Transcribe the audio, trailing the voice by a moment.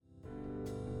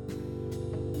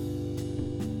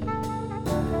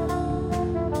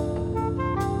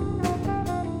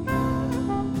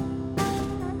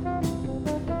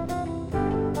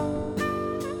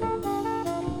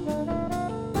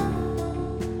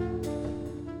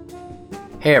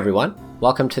Hey everyone,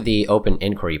 welcome to the Open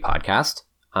Inquiry podcast.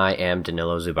 I am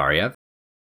Danilo Zubariev.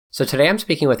 So today I'm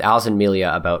speaking with Alison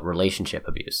Melia about relationship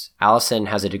abuse. Alison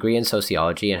has a degree in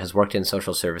sociology and has worked in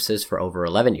social services for over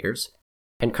 11 years.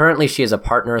 And currently she is a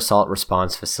partner assault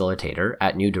response facilitator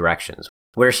at New Directions,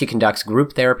 where she conducts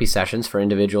group therapy sessions for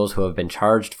individuals who have been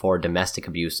charged for domestic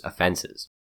abuse offenses.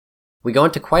 We go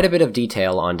into quite a bit of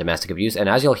detail on domestic abuse, and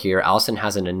as you'll hear, Alison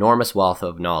has an enormous wealth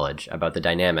of knowledge about the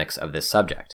dynamics of this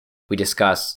subject. We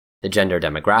discuss the gender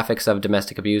demographics of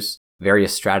domestic abuse,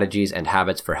 various strategies and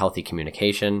habits for healthy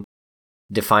communication,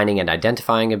 defining and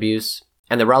identifying abuse,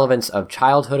 and the relevance of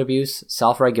childhood abuse,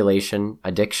 self-regulation,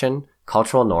 addiction,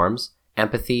 cultural norms,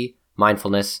 empathy,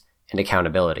 mindfulness, and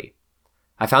accountability.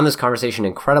 I found this conversation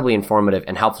incredibly informative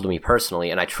and helpful to me personally,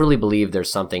 and I truly believe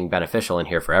there's something beneficial in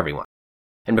here for everyone.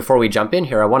 And before we jump in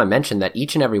here, I want to mention that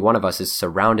each and every one of us is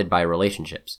surrounded by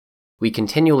relationships. We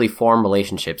continually form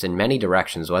relationships in many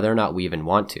directions, whether or not we even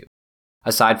want to.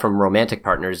 Aside from romantic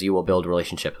partners, you will build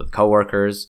relationships with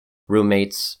coworkers,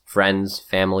 roommates, friends,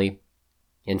 family.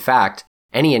 In fact,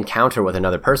 any encounter with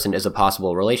another person is a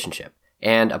possible relationship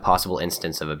and a possible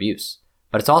instance of abuse.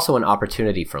 But it's also an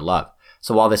opportunity for love.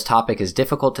 So while this topic is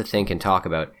difficult to think and talk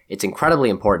about, it's incredibly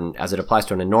important as it applies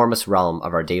to an enormous realm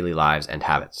of our daily lives and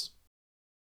habits.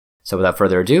 So without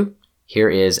further ado, here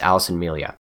is Alison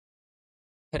Melia.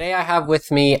 Today I have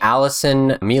with me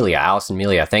Alison Melia. Alison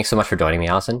Melia, thanks so much for joining me,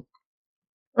 Alison.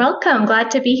 Welcome. Glad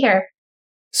to be here.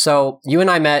 So you and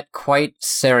I met quite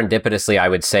serendipitously, I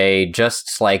would say,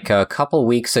 just like a couple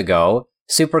weeks ago,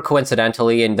 super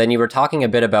coincidentally, and then you were talking a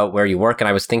bit about where you work, and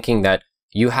I was thinking that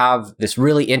you have this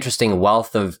really interesting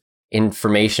wealth of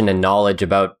information and knowledge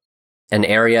about an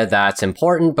area that's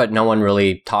important, but no one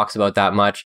really talks about that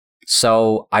much.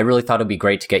 So I really thought it'd be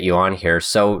great to get you on here.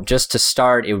 So just to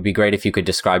start, it would be great if you could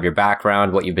describe your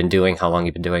background, what you've been doing, how long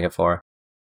you've been doing it for.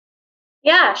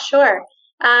 Yeah, sure.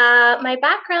 My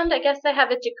background, I guess I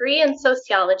have a degree in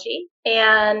sociology,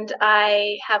 and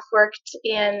I have worked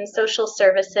in social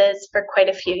services for quite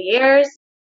a few years.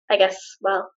 I guess,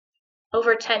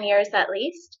 over 10 years at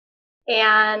least.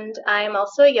 And I'm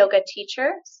also a yoga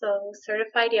teacher, so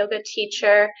certified yoga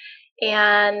teacher.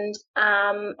 And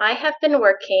I have been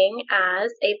working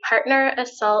as a partner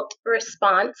assault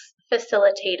response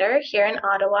facilitator here in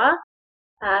Ottawa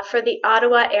for the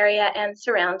Ottawa area and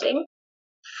surrounding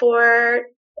for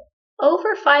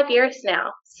over 5 years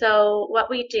now. So what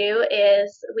we do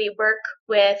is we work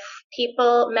with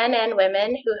people, men and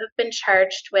women, who have been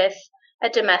charged with a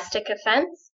domestic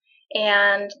offense.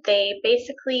 And they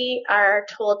basically are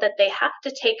told that they have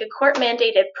to take a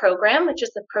court-mandated program, which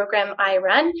is the program I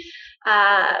run.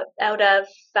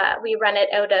 We run it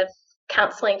out of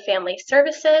Counseling Family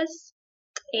Services,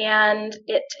 and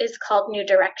it is called New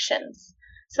Directions.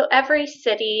 So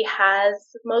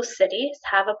most cities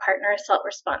have a partner assault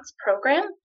response program.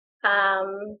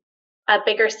 A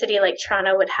bigger city like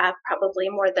Toronto would have probably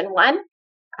more than one.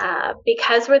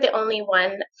 Because we're the only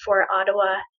one for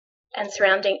Ottawa and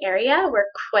surrounding area, we're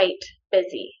quite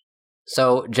busy.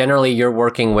 So generally you're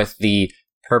working with the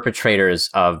perpetrators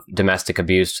of domestic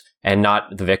abuse and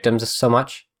not the victims so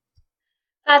much?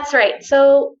 That's right.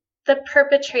 So the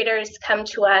perpetrators come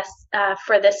to us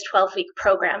for this 12-week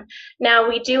program. Now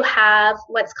we do have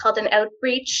what's called an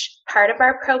outreach part of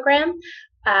our program.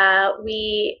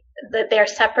 They're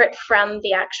separate from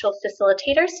the actual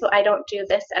facilitators, so I don't do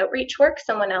this outreach work.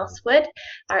 Someone else would,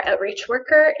 our outreach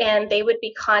worker, and they would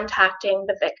be contacting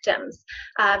the victims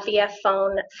via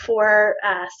phone for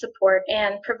support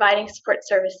and providing support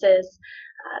services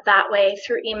that way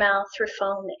through email, through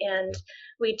phone, and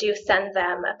we do send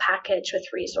them a package with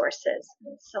resources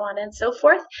and so on and so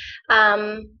forth.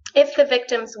 If the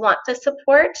victims want the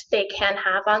support, they can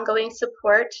have ongoing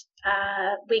support,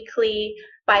 weekly,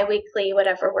 bi-weekly,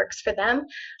 whatever works for them.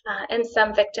 And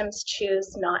some victims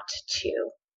choose not to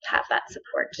have that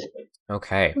support.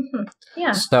 Okay. Mm-hmm.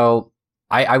 Yeah. So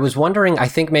I was wondering, I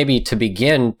think maybe to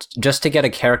begin, just to get a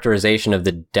characterization of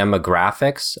the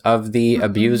demographics of the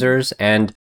abusers.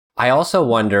 And I also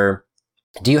wonder,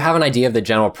 do you have an idea of the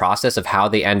general process of how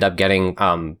they end up getting,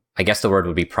 I guess the word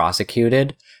would be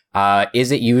prosecuted?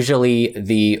 Is it usually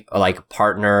the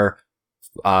partner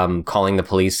calling the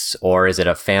police, or is it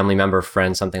a family member,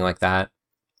 friend, something like that?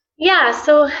 Yeah,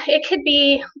 so it could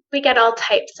be, we get all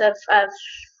types of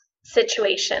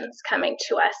situations coming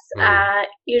to us.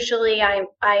 Usually I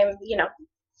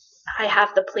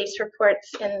have the police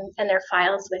reports in their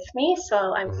files with me,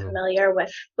 so I'm familiar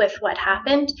with what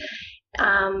happened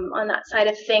on that side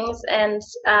of things. And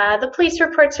the police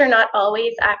reports are not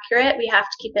always accurate. We have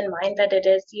to keep in mind that it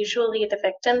is usually the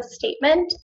victim's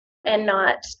statement and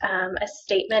not a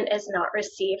statement is not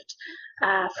received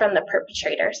from the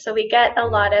perpetrator. So we get a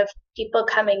lot of people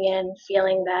coming in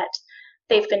feeling that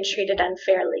they've been treated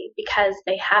unfairly because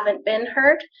they haven't been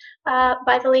heard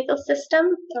by the legal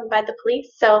system or by the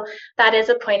police. So that is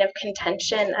a point of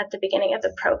contention at the beginning of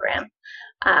the program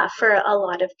for a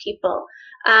lot of people.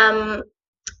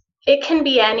 It can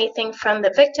be anything from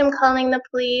the victim calling the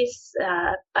police,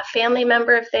 a family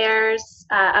member of theirs,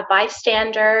 a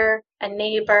bystander, a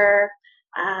neighbor.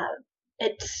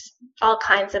 It's all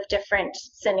kinds of different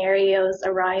scenarios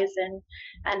arise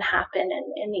and happen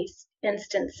in these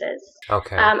instances.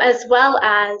 Okay. As well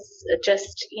as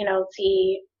just,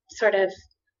 the sort of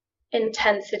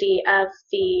intensity of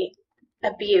the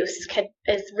abuse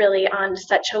is really on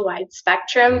such a wide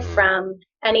spectrum, from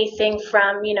anything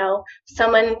from,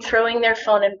 someone throwing their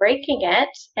phone and breaking it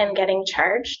and getting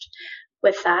charged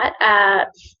with that,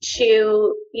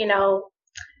 to,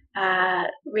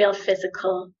 real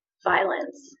physical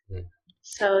violence.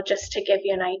 So just to give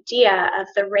you an idea of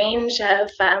the range of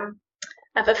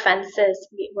offenses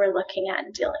we're looking at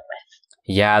and dealing with.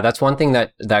 Yeah, that's one thing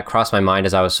that crossed my mind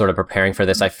as I was sort of preparing for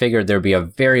this. I figured there'd be a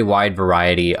very wide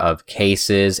variety of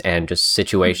cases and just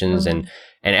situations, and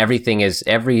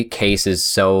every case is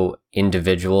so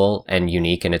individual and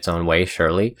unique in its own way,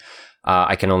 surely.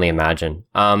 I can only imagine.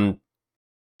 One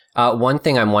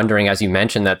thing I'm wondering, as you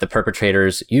mentioned, that the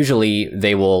perpetrators, usually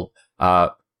they will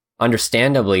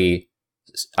understandably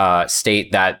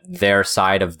state that their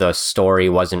side of the story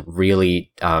wasn't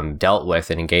really dealt with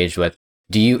and engaged with.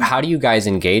 How do you guys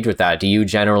engage with that? Do you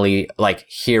generally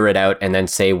hear it out and then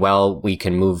say, well, we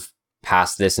can move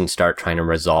past this and start trying to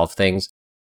resolve things?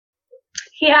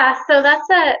 Yeah, so that's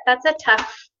a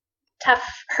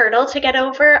tough hurdle to get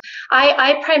over.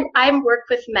 I work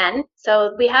with men,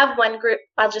 so we have one group.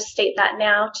 I'll just state that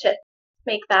now to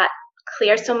make that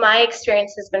clear. So my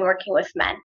experience has been working with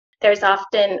men.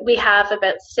 We have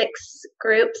about 6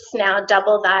 groups now,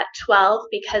 double that, 12,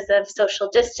 because of social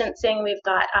distancing. We've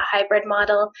got a hybrid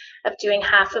model of doing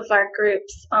half of our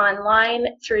groups online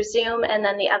through Zoom and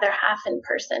then the other half in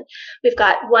person. We've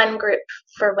got 1 group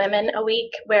for women a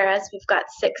week, whereas we've got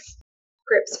 6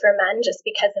 groups for men just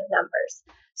because of numbers.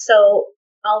 So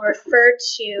I'll refer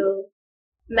to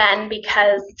men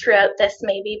because throughout this,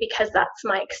 maybe because that's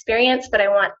my experience, but I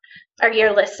want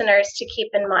your listeners to keep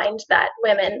in mind that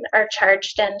women are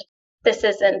charged, and this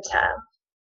isn't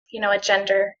a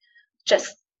gender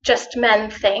just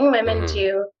men thing. Women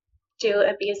do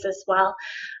abuse as well.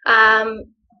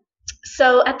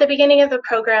 So at the beginning of the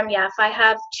program, if I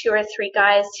have 2 or 3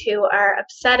 guys who are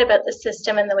upset about the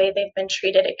system and the way they've been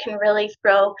treated, it can really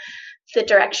throw the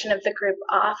direction of the group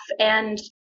off. And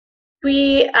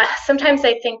we sometimes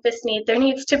I think there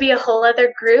needs to be a whole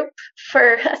other group,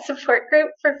 for a support group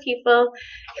for people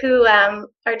who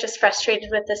are just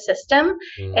frustrated with the system,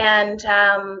 and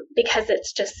because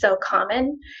it's just so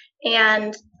common.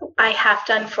 And I have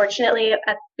to, unfortunately, at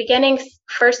the beginning,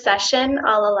 first session,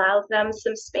 I'll allow them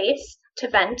some space to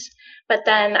vent, but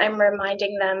then I'm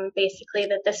reminding them basically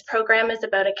that this program is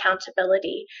about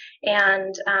accountability,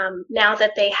 and now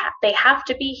that they have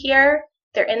to be here.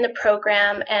 They're in the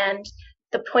program, and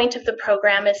the point of the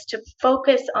program is to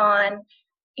focus on,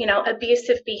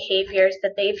 abusive behaviors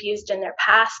that they've used in their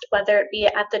past, whether it be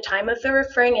at the time of the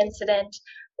referring incident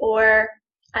or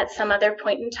at some other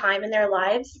point in time in their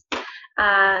lives,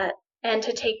 and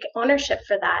to take ownership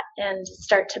for that and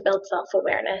start to build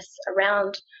self-awareness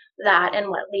around that and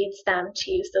what leads them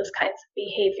to use those kinds of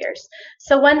behaviors.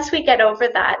 So once we get over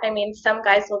that, some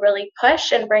guys will really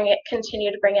push and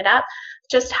continue to bring it up.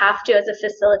 Just have to, as a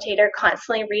facilitator,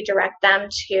 constantly redirect them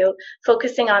to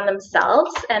focusing on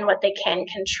themselves and what they can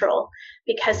control,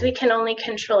 because we can only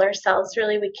control ourselves.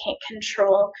 Really, we can't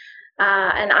control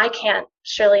and I can't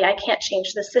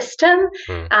change the system.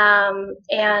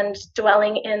 And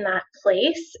dwelling in that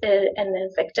place, and the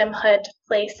victimhood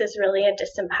place, is really a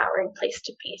disempowering place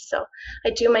to be. So I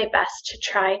do my best to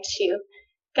try to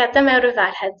get them out of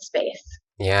that headspace.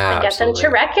 Yeah, and get absolutely.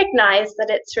 them to recognize that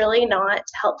it's really not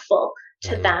helpful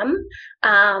to them.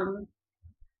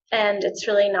 And it's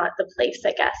really not the place,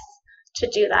 I guess, to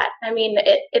do that.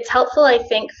 It's helpful, I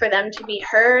think, for them to be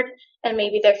heard and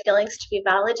maybe their feelings to be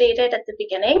validated at the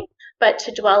beginning, but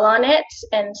to dwell on it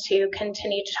and to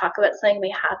continue to talk about something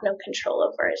we have no control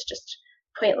over is just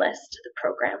pointless to the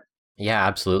program. Yeah,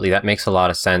 absolutely. That makes a lot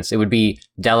of sense. It would be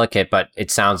delicate, but it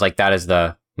sounds like that is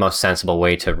the most sensible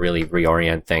way to really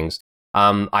reorient things.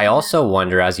 I also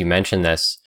wonder, as you mentioned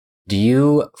this, do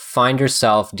you find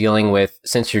yourself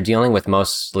since you're dealing with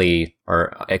mostly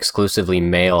or exclusively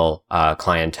male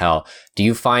clientele, do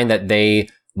you find that they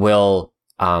will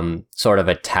sort of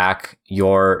attack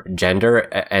your gender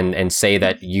and say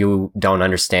that you don't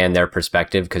understand their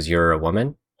perspective because you're a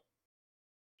woman?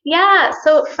 Yeah,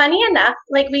 so funny enough,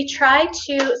 like we try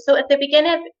to, so at the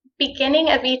beginning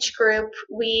of each group,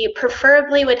 we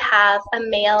preferably would have a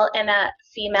male and a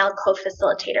female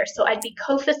co-facilitator. So I'd be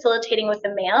co-facilitating with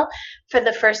a male for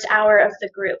the first hour of the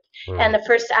group. And the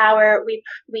first hour,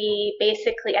 we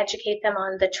basically educate them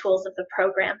on the tools of the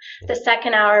program. The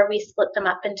second hour, we split them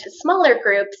up into smaller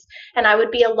groups, and I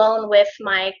would be alone with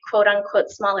my quote unquote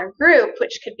smaller group,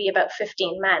 which could be about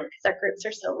 15 men because our groups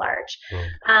are so large.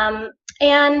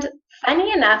 And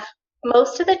funny enough,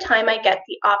 most of the time I get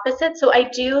the opposite. So I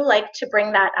do like to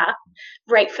bring that up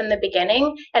right from the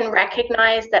beginning and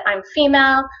recognize that I'm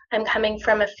female, I'm coming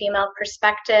from a female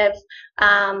perspective.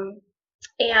 And,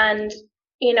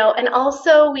 and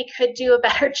also we could do a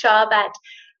better job at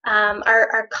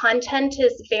our content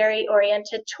is very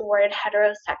oriented toward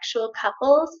heterosexual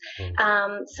couples.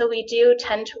 So we do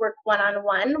tend to work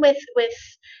one-on-one with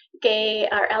gay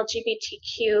or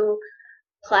LGBTQ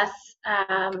plus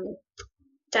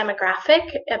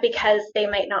demographic because they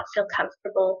might not feel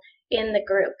comfortable in the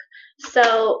group.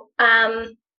 So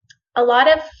a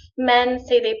lot of men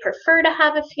say they prefer to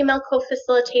have a female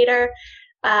co-facilitator,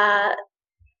 I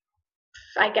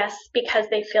guess because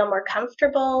they feel more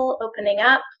comfortable opening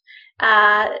up.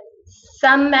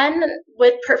 Some men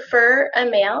would prefer a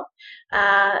male,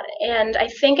 and I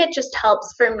think it just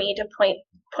helps for me to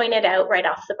point it out right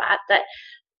off the bat that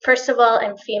first of all,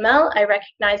 I'm female. I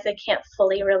recognize I can't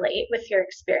fully relate with your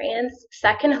experience.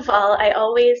 Second of all, I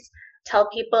always tell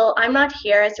people I'm not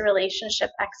here as a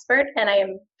relationship expert, and I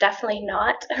am definitely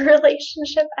not a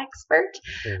relationship expert.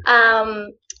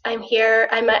 I'm here,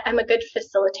 I'm a good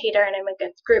facilitator and I'm a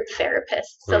good group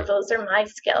therapist. So those are my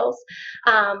skills.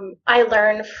 I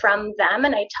learn from them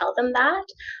and I tell them that.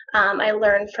 I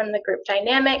learn from the group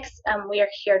dynamics. We are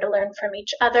here to learn from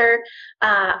each other.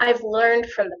 I've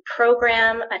learned from the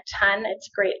program a ton. It's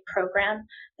a great program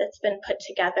that's been put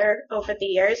together over the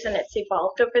years and it's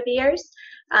evolved over the years.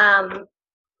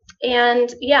 And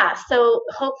yeah, so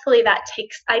hopefully that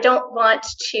I don't want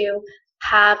to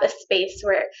have a space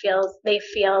where they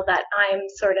feel that I'm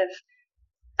sort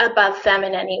of above them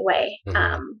in any way,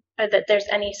 or that there's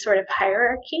any sort of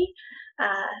hierarchy,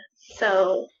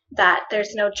 so that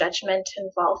there's no judgment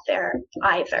involved there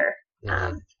either,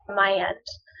 on my end.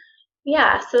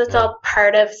 Yeah, so it's all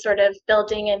part of sort of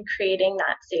building and creating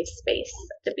that safe space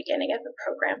at the beginning of the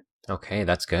program. Okay,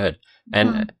 that's good.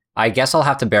 And I guess I'll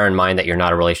have to bear in mind that you're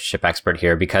not a relationship expert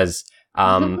here because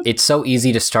it's so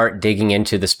easy to start digging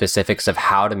into the specifics of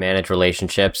how to manage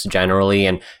relationships generally.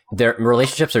 And their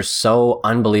relationships are so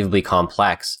unbelievably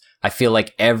complex. I feel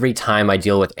like every time I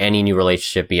deal with any new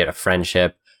relationship, be it a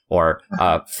friendship or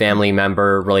a family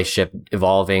member relationship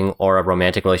evolving or a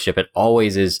romantic relationship, it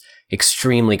always is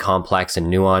extremely complex and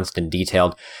nuanced and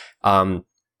detailed.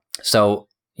 So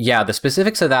yeah, the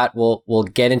specifics of that, we'll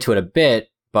get into it a bit,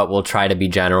 but we'll try to be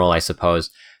general, I suppose.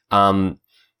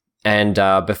 And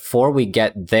before we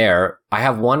get there, I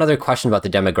have one other question about the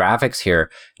demographics here.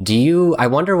 I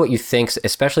wonder what you think,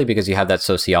 especially because you have that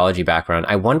sociology background.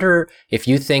 I wonder if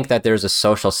you think that there's a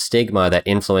social stigma that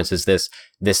influences this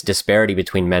disparity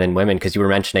between men and women, because you were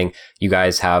mentioning you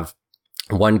guys have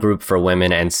one group for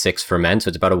women and 6 for men, so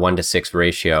it's about a 1-to-6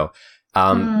 ratio.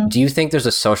 Do you think there's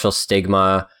a social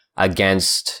stigma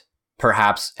against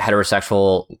perhaps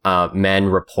heterosexual men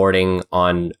reporting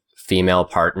on female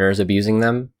partners abusing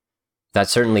them? That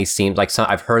certainly seems like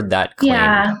I've heard that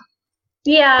claim.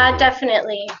 Yeah,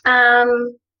 definitely.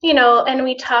 And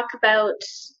we talk about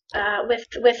with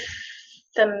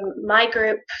my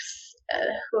groups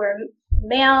who are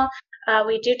male,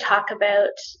 we do talk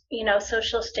about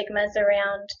social stigmas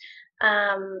around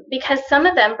because some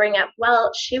of them bring up,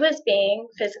 well, she was being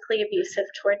physically abusive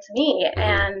towards me,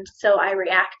 and so I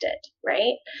reacted,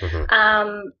 right?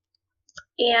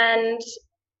 And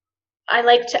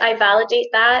I validate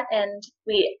that, and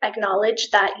we acknowledge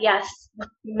that, yes,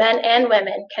 men and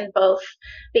women can both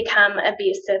become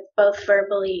abusive, both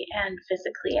verbally and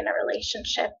physically in a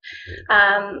relationship.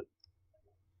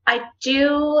 I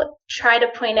do try to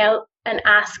point out and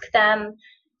ask them,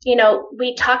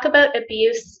 we talk about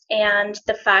abuse and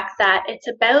the fact that it's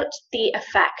about the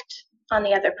effect on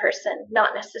the other person,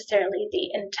 not necessarily the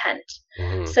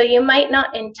intent. So you might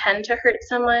not intend to hurt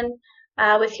someone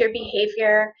with your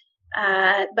behavior,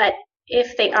 but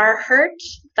if they are hurt,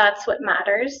 that's what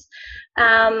matters.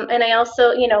 And I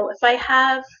also, if I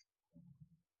have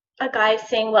a guy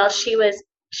saying, well, she was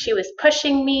she was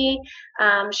pushing me.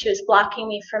 She was blocking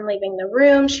me from leaving the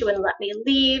room. She wouldn't let me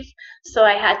leave. So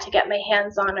I had to get my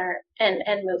hands on her and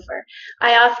move her.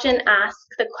 I often ask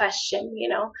the question,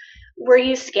 were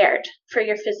you scared for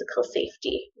your physical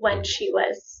safety when she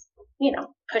was,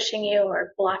 pushing you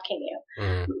or blocking you?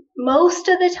 Mm-hmm. Most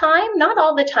of the time, not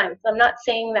all the time. I'm not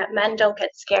saying that men don't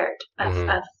get scared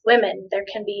of women. There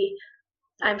can be,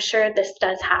 I'm sure this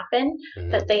does happen,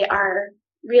 that they are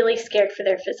really scared for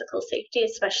their physical safety,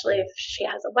 especially if she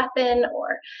has a weapon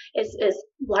or is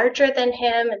larger than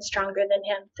him and stronger than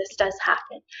him. This does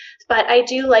happen. But I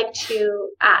do like to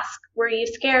ask, were you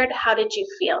scared? How did you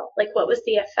feel? Like, what was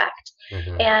the effect?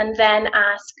 And then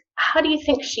ask, how do you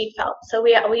think she felt? So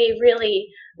we really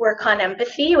work on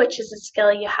empathy, which is a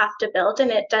skill you have to build,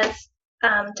 and it does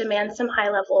demand some high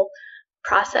level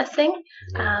processing,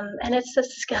 and it's a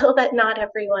skill that not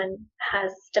everyone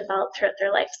has developed throughout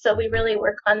their life. So we really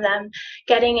work on them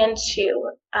getting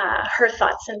into her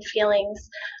thoughts and feelings,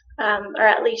 or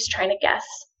at least trying to guess.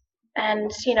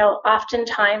 And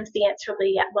oftentimes the answer will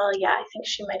be, yeah, I think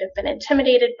she might have been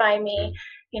intimidated by me,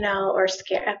 or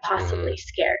scared, possibly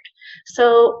scared.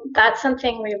 So that's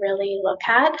something we really look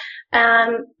at.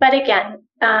 But again,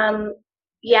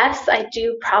 yes, I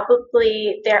do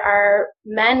probably, there are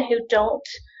men who don't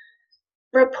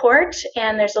report,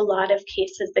 and there's a lot of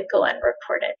cases that go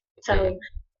unreported. So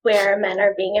where men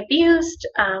are being abused,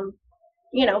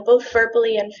 both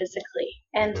verbally and physically.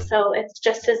 And so it's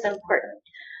just as important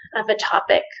of a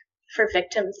topic for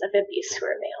victims of abuse who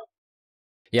are male.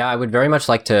 Yeah, I would very much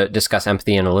like to discuss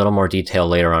empathy in a little more detail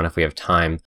later on if we have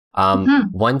time.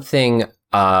 One thing,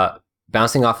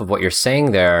 bouncing off of what you're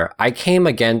saying there, I came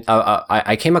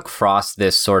across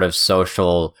this sort of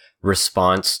social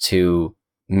response to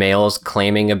males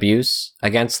claiming abuse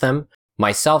against them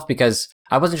myself, because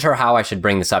I wasn't sure how I should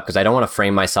bring this up because I don't want to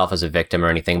frame myself as a victim or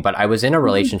anything, but I was in a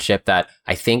relationship that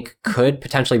I think could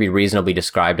potentially be reasonably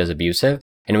described as abusive,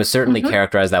 and it was certainly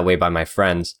characterized that way by my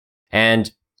friends.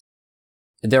 And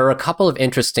there are a couple of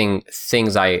interesting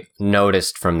things I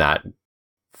noticed from that.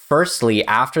 Firstly,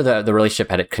 after the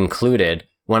relationship had concluded,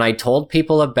 when I told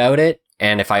people about it,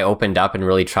 and if I opened up and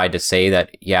really tried to say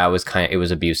that, yeah, it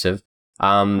was abusive,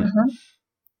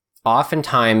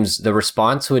 oftentimes the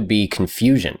response would be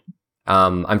confusion.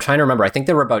 I'm trying to remember. I think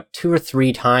there were about 2 or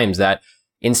 3 times that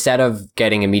instead of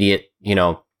getting immediate,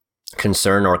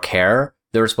 concern or care,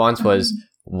 the response was,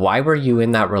 why were you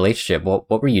in that relationship?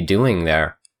 What were you doing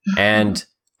there? And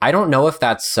I don't know if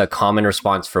that's a common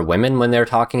response for women when they're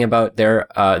talking about their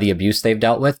the abuse they've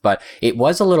dealt with, but it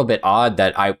was a little bit odd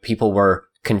that people were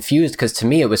confused, because to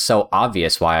me it was so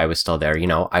obvious why I was still there.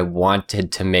 I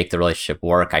wanted to make the relationship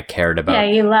work. I cared about her.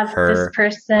 Yeah, you loved this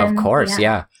person. Of course,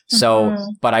 yeah. So,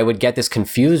 but I would get this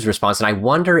confused response, and I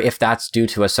wonder if that's due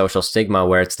to a social stigma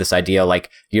where it's this idea like,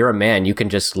 you're a man, you can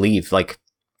just leave. Like,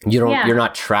 you're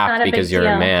not trapped because you're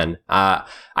a man. I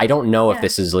don't know if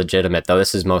this is legitimate, though.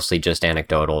 This is mostly just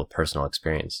anecdotal personal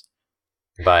experience.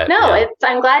 But no,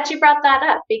 I'm glad you brought that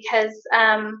up, because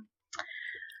I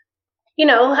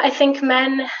think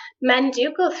men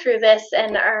do go through this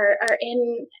and are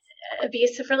in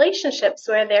abusive relationships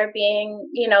where they're being,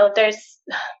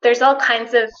 there's all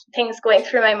kinds of things going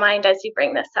through my mind as you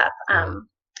bring this up.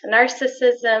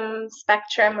 Narcissism,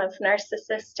 spectrum of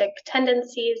narcissistic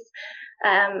tendencies,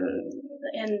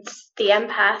 and the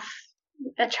empath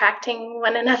attracting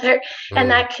one another.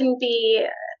 And that can be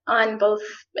on both,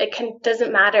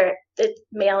 doesn't matter, it's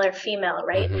male or female,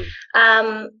 right?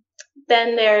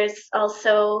 Then there's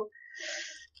also,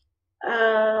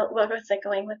 where was I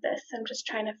going with this? I'm just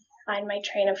trying to find my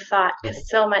train of thought because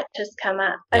so much has come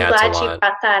up. I'm glad you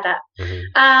brought that up.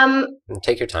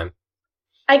 Take your time.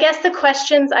 I guess the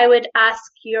questions I would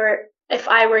ask if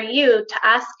I were you to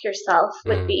ask yourself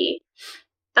would be,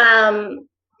 how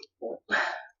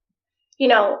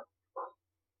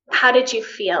did you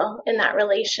feel in that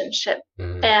relationship?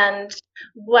 And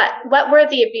what were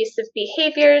the abusive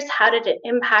behaviors? How did it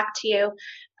impact you?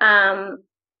 Was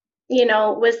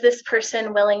this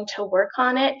person willing to work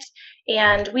on it?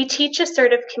 And we teach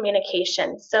assertive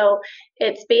communication. So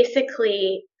it's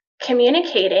basically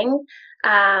communicating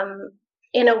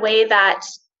in a way that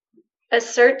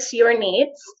asserts your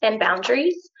needs and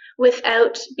boundaries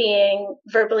without being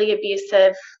verbally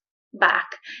abusive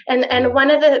back. And one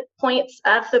of the points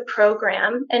of the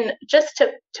program, and just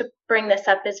to bring this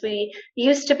up, is we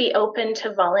used to be open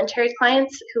to voluntary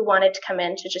clients who wanted to come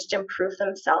in to just improve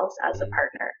themselves as a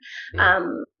partner,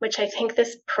 which I think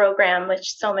this program,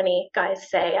 which so many guys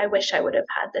say, I wish I would have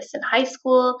had this in high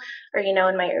school or, in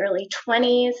my early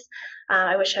 20s.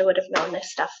 I wish I would have known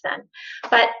this stuff then.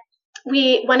 But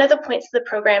one of the points of the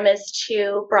program is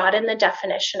to broaden the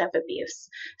definition of abuse.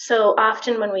 So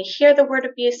often when we hear the word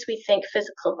abuse, we think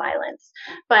physical violence,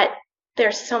 but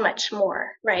there's so much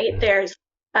more, right? There's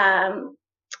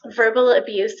verbal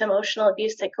abuse, emotional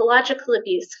abuse, psychological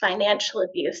abuse, financial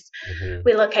abuse.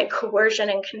 We look at coercion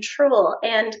and control,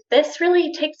 and this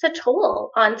really takes a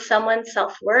toll on someone's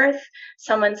self-worth,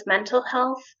 someone's mental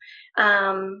health.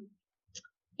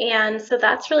 And so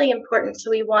that's really important. So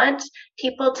we want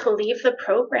people to leave the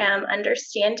program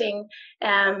understanding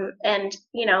and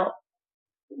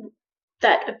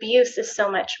that abuse is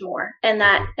so much more, and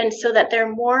so that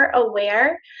they're more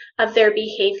aware of their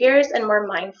behaviors and more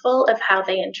mindful of how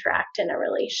they interact in a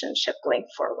relationship going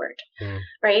forward,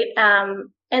 right?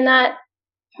 And that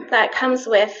comes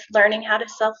with learning how to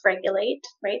self-regulate,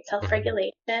 right?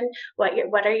 Self-regulation.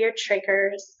 What are your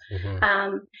triggers?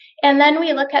 And then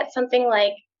we look at something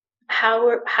like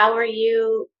how are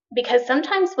you? Because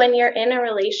sometimes when you're in a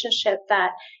relationship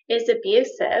that is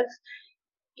abusive,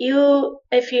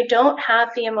 if you don't have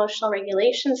the emotional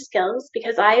regulation skills,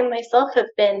 because I myself have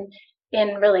been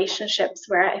in relationships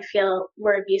where I feel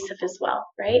were abusive as well,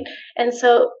 right? And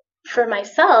so for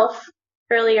myself,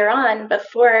 earlier on,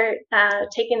 before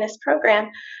giving this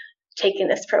program, see,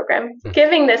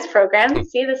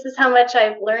 this is how much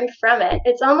I've learned from it.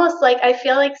 It's almost like, I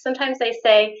feel like sometimes I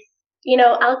say,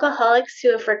 alcoholics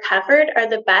who have recovered are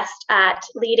the best at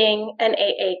leading an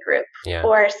AA group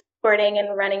or supporting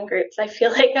and running groups. I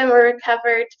feel like I'm a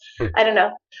recovered,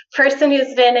 person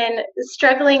who's been in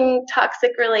struggling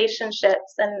toxic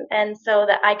relationships, and so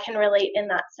that I can relate in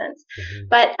that sense.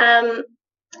 But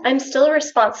I'm still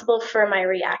responsible for my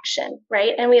reaction,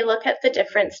 right? And we look at the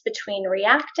difference between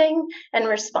reacting and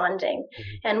responding.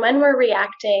 And when we're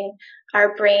reacting,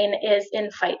 our brain is in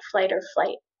fight, flight, or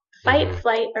flight. Fight,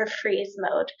 flight, or freeze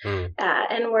mode.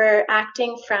 And we're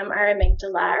acting from our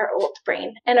amygdala, our old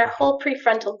brain. And our whole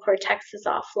prefrontal cortex is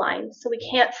offline. So we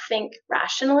can't think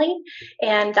rationally.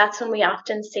 And that's when we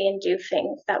often say and do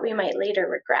things that we might later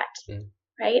regret.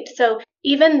 Right? So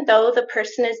even though the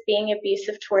person is being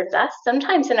abusive towards us,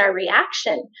 sometimes in our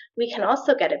reaction, we can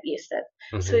also get abusive.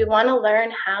 So we want to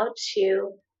learn how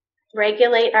to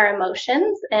regulate our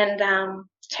emotions. And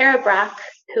Tara Brach,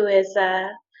 who is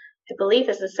I believe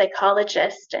is a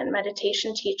psychologist and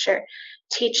meditation teacher,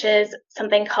 teaches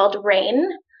something called RAIN.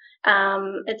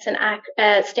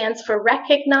 It stands for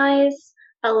recognize,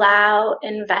 allow,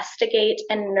 investigate,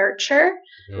 and nurture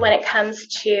when it comes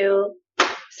to.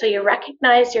 So you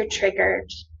recognize you're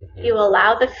triggered. You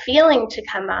allow the feeling to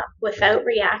come up without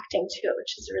reacting to it,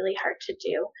 which is really hard to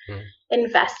do.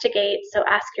 Investigate. So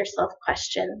ask yourself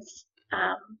questions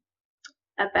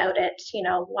about it.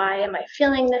 Why am I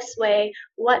feeling this way?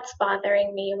 What's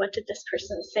bothering me? What did this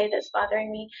person say that's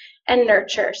bothering me? And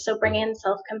nurture. So bring in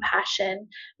self-compassion.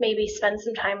 Maybe spend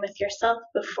some time with yourself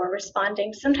before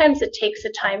responding. Sometimes it takes a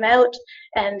time out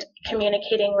and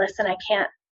communicating, listen, I can't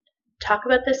talk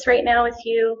about this right now with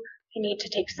you. I need to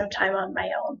take some time on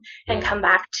my own and come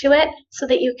back to it so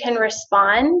that you can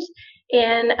respond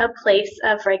in a place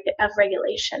of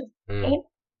regulation. Right?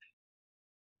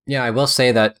 Yeah, I will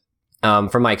say that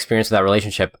from my experience with that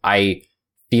relationship, I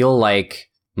feel like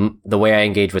the way I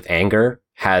engage with anger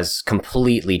has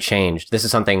completely changed. This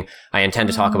is something I intend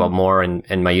to talk about more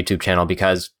in my YouTube channel,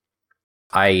 because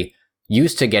I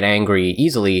used to get angry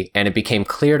easily, and it became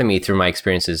clear to me through my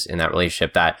experiences in that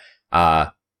relationship that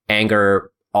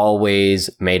anger always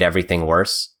made everything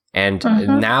worse. And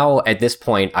now at this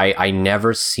point, I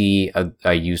never see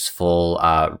a useful,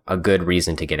 a good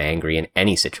reason to get angry in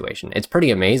any situation. It's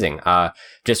pretty amazing.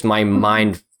 Just my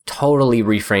mind totally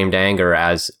reframed anger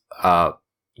as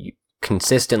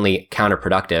consistently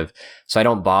counterproductive. So I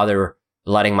don't bother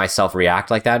letting myself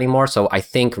react like that anymore. So I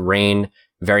think RAIN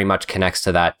very much connects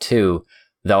to that too,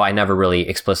 though I never really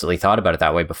explicitly thought about it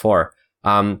that way before.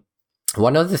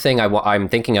 One other thing I'm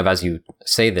thinking of as you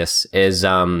say this is,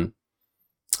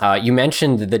 you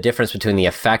mentioned the difference between the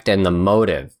effect and the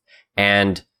motive.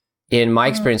 And in my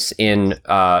experience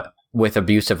with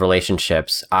abusive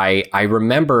relationships, I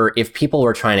remember if people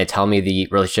were trying to tell me the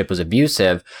relationship was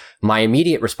abusive, my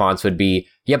immediate response would be,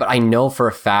 yeah, but I know for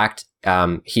a fact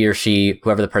he or she,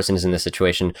 whoever the person is in this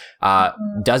situation,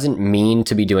 doesn't mean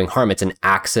to be doing harm. It's an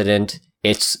accident.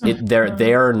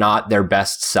 They're not their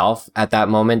best self at that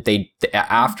moment.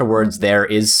 Afterwards, there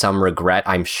is some regret,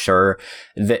 I'm sure,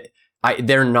 that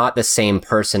they're not the same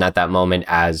person at that moment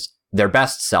as their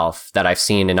best self that I've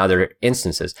seen in other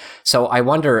instances. So I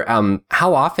wonder,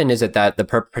 how often is it that the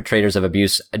perpetrators of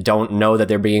abuse don't know that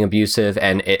they're being abusive,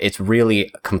 and it's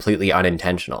really completely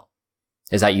unintentional?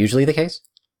 Is that usually the case?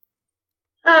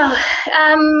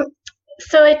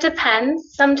 So it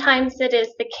depends. Sometimes it is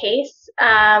the case.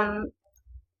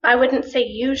 I wouldn't say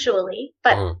usually,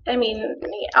 but I mean,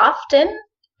 often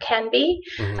can be.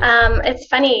 It's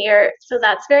funny, so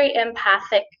that's very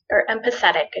empathic or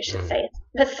empathetic, I should say. It's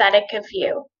pathetic of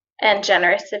you and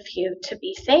generous of you to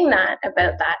be saying that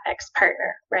about that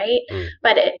ex-partner, right?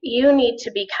 But you need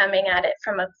to be coming at it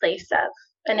from a place of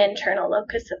an internal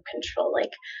locus of control.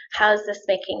 Like, how's this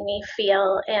making me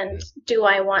feel? And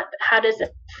how does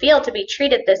it feel to be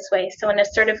treated this way? So in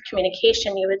assertive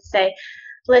communication, you would say,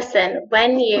 listen,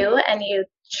 when you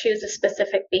choose a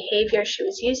specific behavior she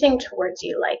was using towards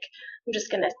you, like, I'm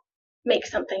just going to make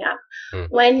something up.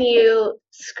 When you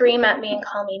scream at me and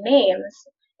call me names,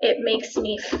 it makes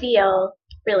me feel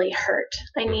really hurt.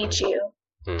 I need you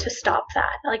to stop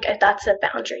that. Like, that's a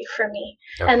boundary for me.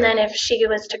 Okay. And then if she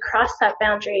was to cross that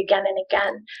boundary again and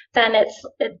again, then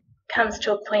it comes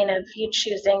to a point of you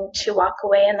choosing to walk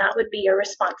away, and that would be your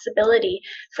responsibility.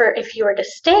 For if you were to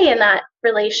stay in that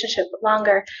relationship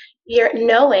longer, you're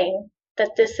knowing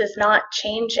that this is not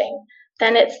changing,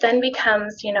 then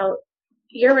becomes,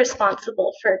 you're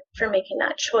responsible for making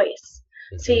that choice.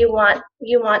 So you want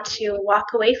to walk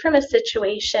away from a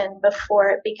situation before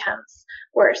it becomes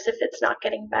worse if it's not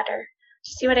getting better.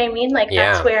 See what I mean? Like,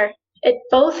 that's where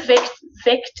both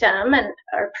victim and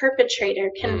or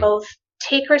perpetrator can both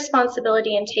take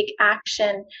responsibility and take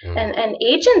action and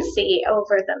agency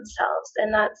over themselves.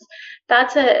 And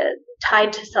that's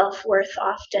tied to self-worth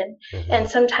often. And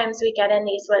sometimes we get in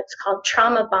these what's called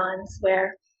trauma bonds,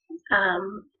 where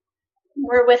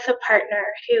we're with a partner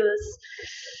who's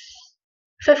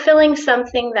fulfilling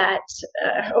something that,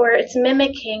 or it's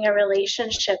mimicking a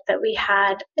relationship that we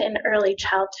had in early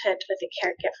childhood with a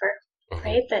caregiver,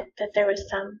 right? That there was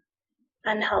some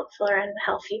unhelpful or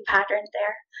unhealthy pattern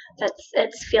there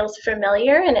it feels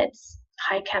familiar, and it's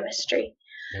high chemistry.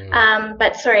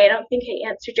 But sorry, I don't think I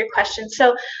answered your question.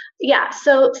 So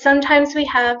sometimes we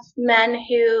have men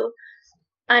who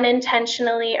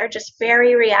unintentionally are just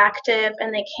very reactive,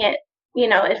 and they can't,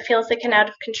 it feels like an out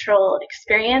of control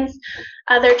experience.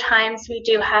 Other times we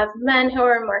do have men who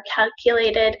are more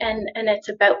calculated, and it's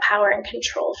about power and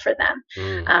control for them.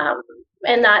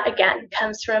 And that, again,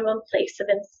 comes from a place of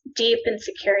deep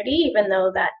insecurity, even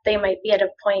though that they might be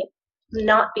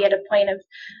not be at a point of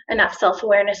enough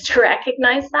self-awareness to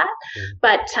recognize that.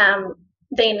 But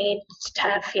they need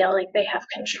to feel like they have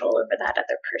control over that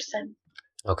other person.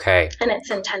 Okay. And it's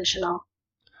intentional.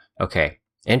 Okay.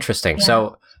 Interesting. Yeah.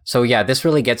 So yeah, this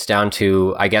really gets down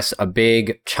to, I guess, a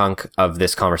big chunk of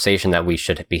this conversation that we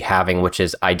should be having, which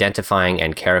is identifying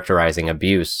and characterizing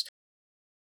abuse.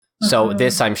 So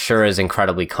this, I'm sure, is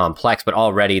incredibly complex, but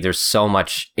already there's so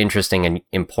much interesting and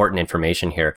important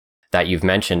information here that you've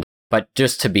mentioned. But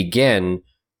just to begin,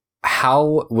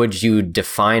 how would you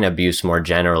define abuse more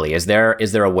generally? Is there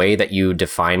a way that you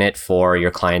define it for your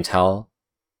clientele?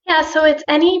 Yeah, so it's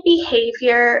any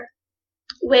behavior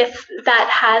that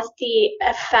has the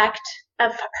effect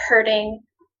of hurting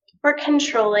or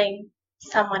controlling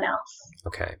someone else.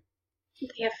 Okay.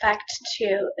 The effect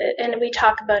and we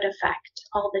talk about effect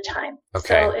all the time.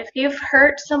 Okay. So if you've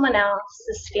hurt someone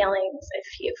else's feelings,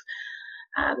 if you've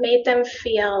made them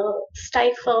feel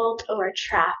stifled or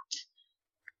trapped,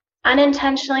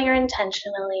 unintentionally or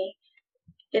intentionally,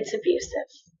 it's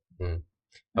abusive.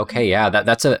 Okay, yeah,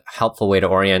 that's a helpful way to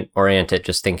orient it,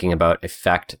 just thinking about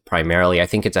effect primarily. I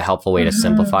think it's a helpful way to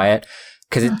simplify it,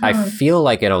 because I feel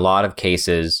like in a lot of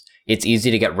cases, it's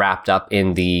easy to get wrapped up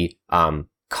in the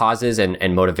causes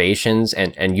and motivations,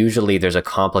 and usually there's a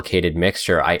complicated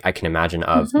mixture, I can imagine,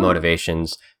 of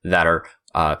motivations that are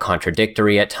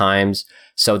contradictory at times,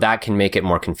 so that can make it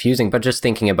more confusing. But just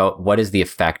thinking about what is the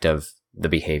effect of the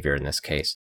behavior in this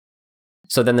case.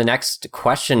 So then the next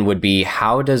question would be,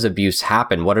 how does abuse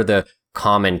happen? What are the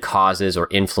common causes or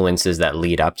influences that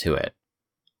lead up to it?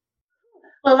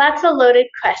 Well, that's a loaded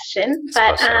question,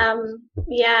 but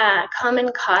yeah,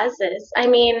 common causes. I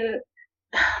mean,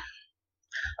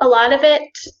 a lot of it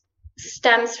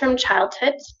stems from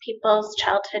childhood, people's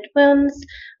childhood wounds,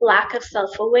 lack of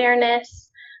self-awareness.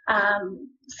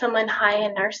 Someone high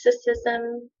in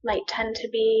narcissism might tend to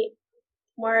be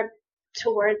more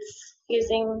towards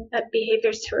using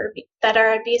behaviors that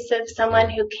are abusive. Someone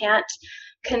who can't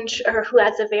or who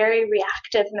has a very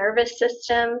reactive nervous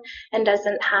system and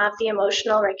doesn't have the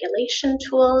emotional regulation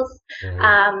tools.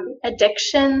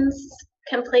 Addictions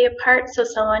can play a part. So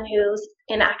someone who's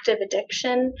in active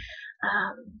addiction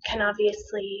can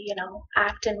obviously,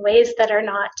 act in ways that are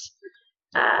not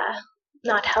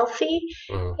healthy.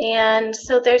 And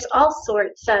so there's all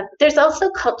sorts of, there's also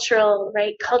cultural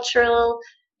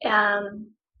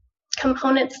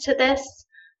components to this.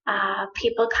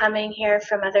 people coming here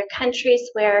from other countries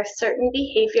where certain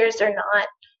behaviors are not,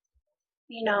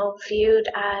 viewed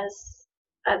as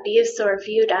abuse or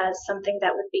viewed as something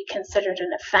that would be considered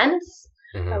an offense,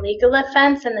 a legal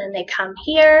offense, and then they come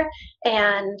here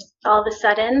and all of a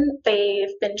sudden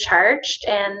they've been charged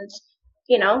and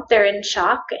they're in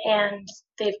shock and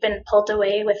they've been pulled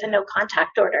away with a no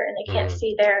contact order and they can't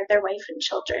see their wife and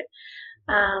children.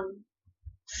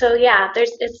 So yeah,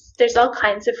 there's all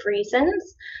kinds of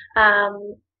reasons,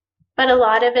 but a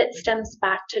lot of it stems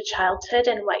back to childhood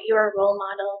and what you were role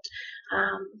modeled,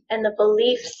 and the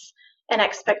beliefs and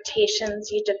expectations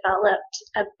you developed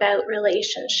about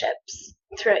relationships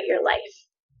throughout your life.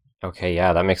 Okay,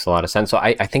 yeah, that makes a lot of sense. So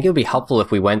I think it would be helpful if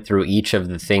we went through each of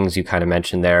the things you kind of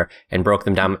mentioned there and broke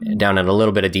them down in a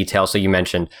little bit of detail. So you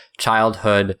mentioned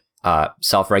childhood,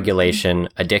 self-regulation,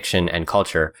 addiction, and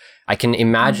culture. I can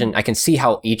imagine, I can see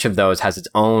how each of those has its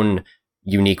own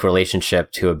unique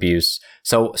relationship to abuse.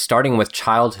 So starting with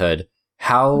childhood,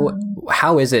 how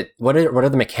is it, what are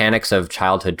the mechanics of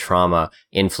childhood trauma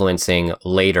influencing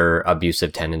later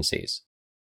abusive tendencies?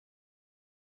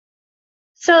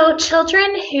 So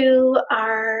children who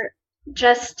are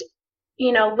just,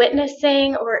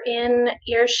 witnessing or in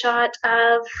earshot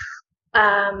of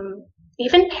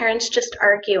even parents just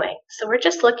arguing. So we're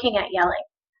just looking at yelling.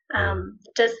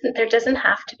 There doesn't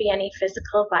have to be any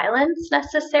physical violence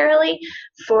necessarily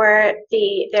for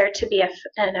there to be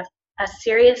a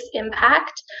serious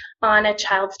impact on a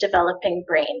child's developing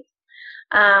brain.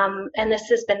 And this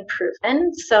has been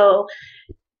proven. So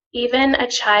even a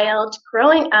child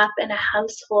growing up in a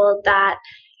household that,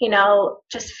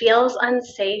 just feels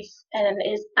unsafe and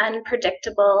is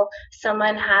unpredictable,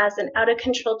 someone has an out of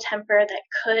control temper that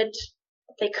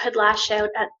they could lash out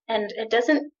at, and it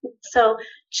doesn't. So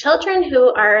children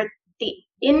who are the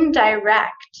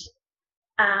indirect,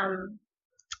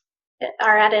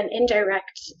 are at an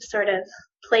indirect sort of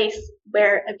place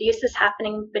where abuse is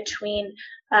happening between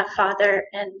father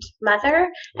and mother,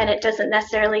 and it doesn't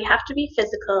necessarily have to be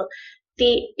physical,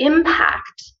 the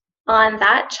impact on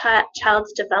that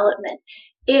child's development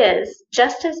is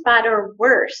just as bad or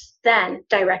worse than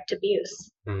direct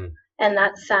abuse. And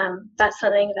that's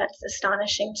something that's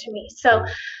astonishing to me. So,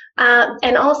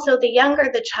 and also the younger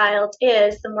the child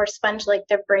is, the more sponge-like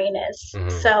their brain is.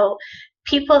 So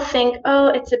people think, oh,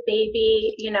 it's a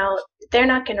baby, they're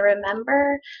not going to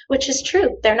remember, which is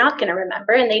true. They're not going to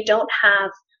remember, and they don't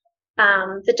have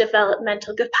the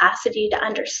developmental capacity to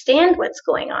understand what's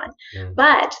going on.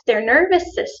 But their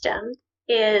nervous system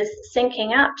is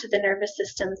syncing up to the nervous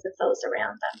systems of those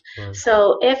around them.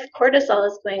 So if cortisol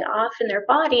is going off in their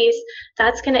bodies,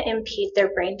 that's going to impede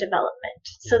their brain development.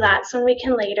 So that's when we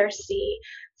can later see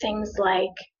things like,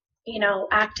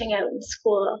 acting out in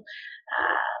school,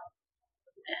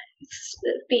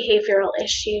 behavioral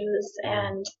issues,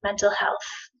 and mental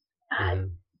health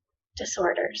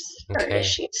disorders or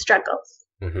issues, struggles.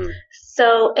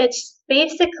 So it's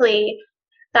basically,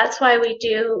 that's why we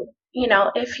do,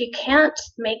 if you can't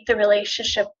make the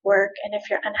relationship work, and if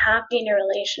you're unhappy in your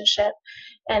relationship,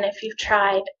 and if you've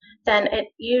tried, then it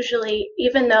usually,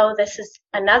 even though this is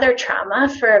another trauma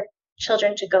for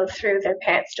children to go through their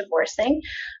parents divorcing,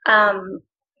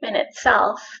 in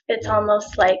itself, it's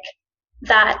almost like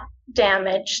that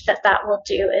damage that will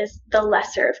do is the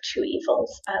lesser of two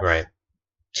evils of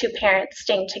two parents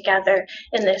staying together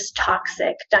in this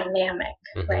toxic dynamic,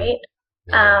 right?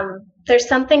 There's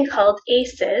something called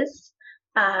ACEs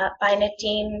by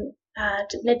Nadine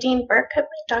Burke,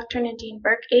 Dr. Nadine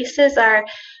Burke. ACEs are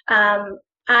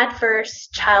adverse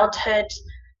childhood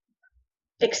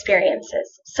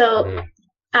experiences. So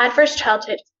adverse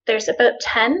childhood, there's about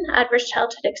 10 adverse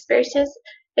childhood experiences,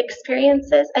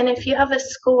 and if you have a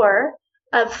score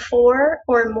of 4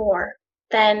 or more,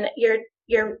 then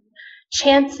your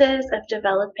chances of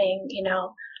developing,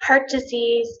 heart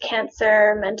disease,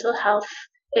 cancer, mental health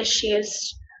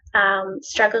issues,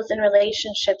 struggles in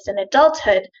relationships in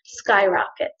adulthood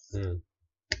skyrockets,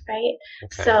 right?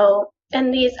 So,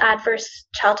 and these adverse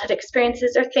childhood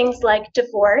experiences are things like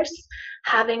divorce,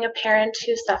 having a parent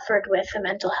who suffered with a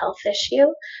mental health issue,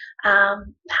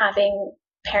 having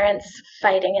parents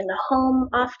fighting in the home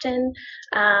often,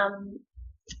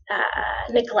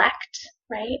 neglect,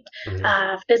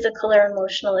 right? Physical or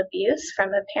emotional abuse from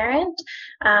a parent,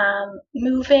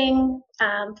 moving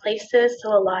places,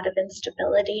 so a lot of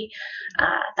instability,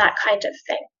 that kind of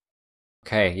thing.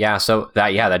 Okay, yeah, so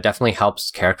that definitely helps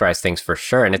characterize things for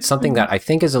sure. And it's something that I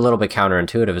think is a little bit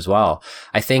counterintuitive as well.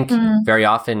 I think very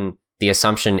often the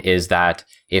assumption is that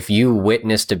if you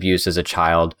witnessed abuse as a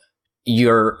child,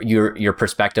 your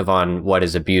perspective on what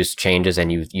is abuse changes,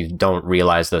 and you don't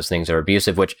realize those things are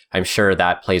abusive, which I'm sure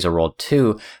that plays a role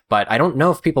too. But I don't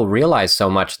know if people realize so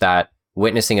much that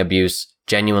witnessing abuse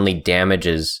genuinely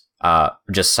damages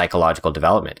just psychological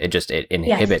development. It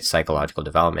inhibits psychological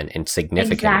development in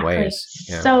significant ways.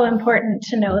 Yeah. So important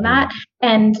to know that.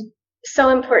 And so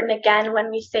important, again, when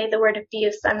we say the word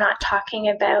abuse, I'm not talking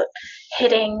about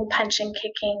hitting, punching,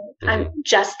 kicking. I'm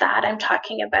just that. I'm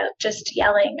talking about just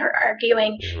yelling or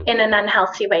arguing in an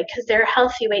unhealthy way, because there are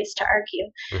healthy ways to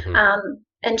argue.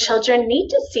 And children need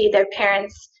to see their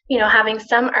parents, having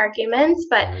some arguments,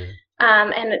 but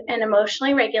and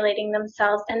emotionally regulating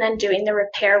themselves, and then doing the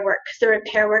repair work, because the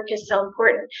repair work is so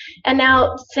important. And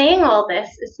now, saying all this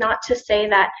is not to say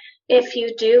that if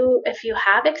you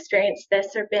have experienced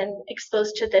this or been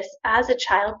exposed to this as a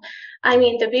child, I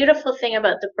mean, the beautiful thing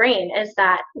about the brain is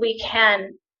that we can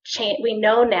change. We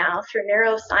know now through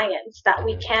neuroscience that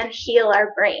we can heal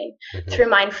our brain through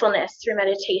mindfulness, through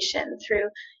meditation, through,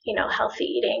 healthy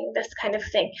eating, this kind of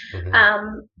thing.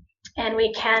 And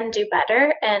we can do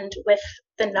better, and with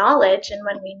the knowledge, and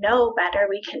when we know better,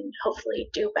 we can hopefully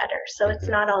do better. So it's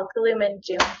not all gloom and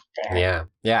doom there.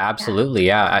 Yeah, absolutely.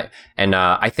 Yeah.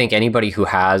 I think anybody who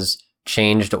has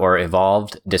changed or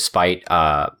evolved despite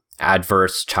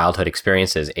adverse childhood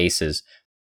experiences, ACEs,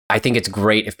 I think it's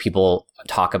great if people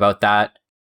talk about that.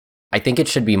 I think it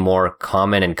should be more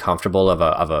common and comfortable of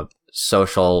a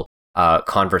social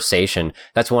conversation.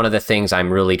 That's one of the things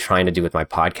I'm really trying to do with my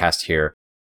podcast here.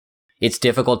 It's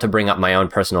difficult to bring up my own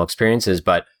personal experiences,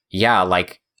 but yeah,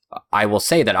 like I will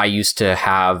say that I used to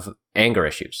have anger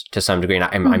issues to some degree, and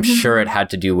I'm sure it had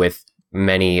to do with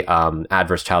many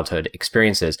adverse childhood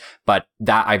experiences, but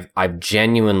that I've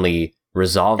genuinely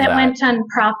resolved that.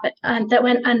 That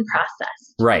went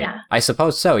unprocessed. Right. Yeah. I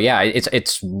suppose so. Yeah.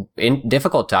 It's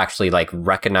difficult to actually like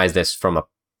recognize this from a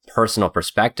personal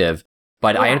perspective,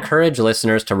 but I encourage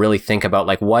listeners to really think about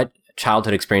like what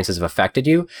childhood experiences have affected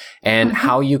you, and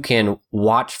how you can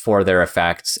watch for their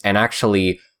effects and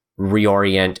actually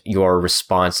reorient your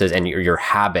responses and your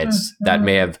habits that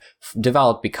may have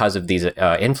developed because of these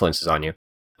influences on you.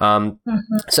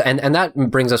 So, and that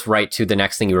brings us right to the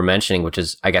next thing you were mentioning, which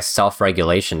is, I guess,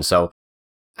 self-regulation. So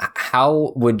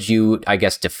how would you, I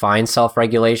guess, define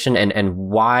self-regulation, and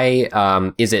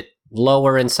why is it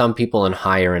lower in some people and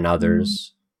higher in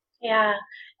others? Yeah,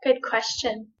 good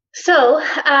question. So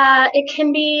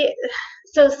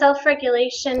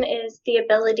self-regulation is the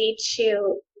ability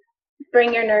to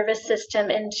bring your nervous system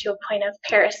into a point of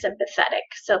parasympathetic.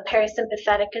 So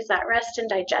parasympathetic is that rest and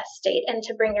digest state, and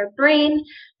to bring your brain,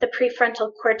 the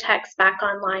prefrontal cortex, back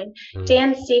online.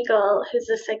 Dan Siegel, who's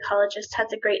a psychologist, has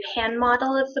a great hand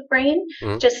model of the brain,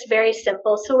 just very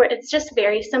simple. So it's just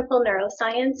very simple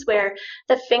neuroscience, where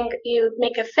you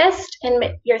make a fist and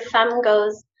your thumb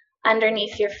goes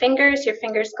underneath your fingers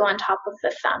go on top of the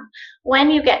thumb.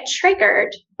 When you get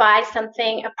triggered by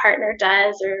something a partner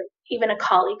does, or even a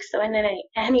colleague, so in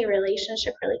any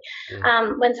relationship really,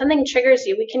 when something triggers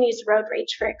you, we can use road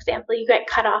rage, for example. You get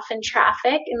cut off in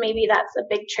traffic, and maybe that's a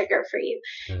big trigger for you.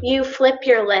 You flip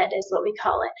your lid, is what we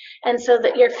call it, and so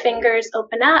that your fingers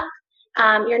open up.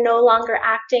 You're no longer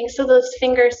acting. So those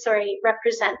fingers,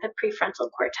 represent the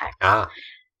prefrontal cortex.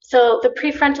 So the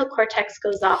prefrontal cortex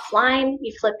goes offline,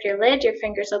 you flip your lid, your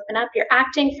fingers open up, you're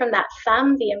acting from that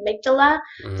thumb, the amygdala,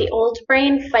 the old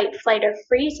brain, fight, flight, or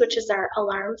freeze, which is our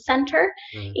alarm center.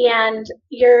 And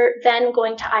you're then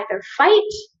going to either fight,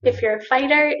 if you're a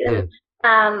fighter,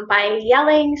 by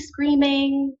yelling,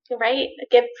 screaming, right?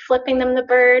 Flipping them the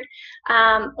bird.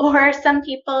 Or some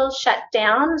people shut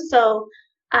down. So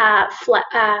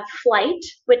flight,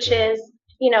 which is,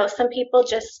 some people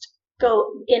just go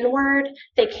inward.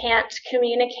 They can't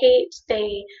communicate.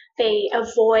 They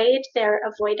avoid. They're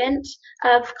avoidant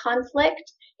of conflict,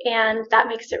 and that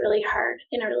makes it really hard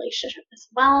in a relationship as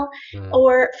well.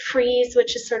 Or freeze,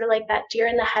 which is sort of like that deer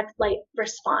in the headlight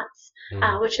response,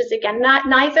 which is, again,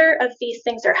 neither of these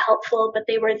things are helpful, but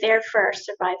they were there for our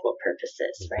survival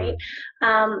purposes, right?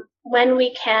 When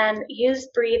we can use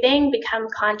breathing, become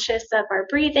conscious of our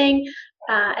breathing,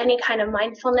 any kind of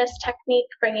mindfulness technique,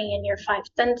 bringing in your 5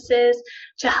 senses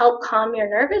to help calm your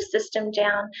nervous system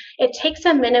down, it takes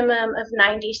a minimum of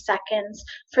 90 seconds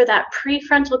for that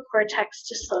prefrontal cortex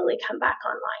to slowly come back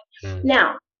online.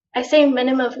 Now, I say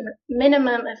minimum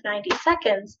of 90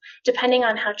 seconds, depending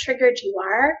on how triggered you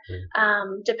are,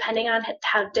 depending on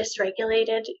how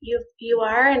dysregulated you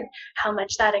are, and how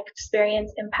much that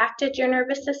experience impacted your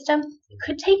nervous system. It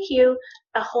could take you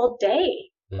a whole day,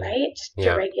 right,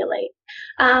 to regulate.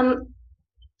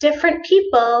 Different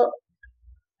people,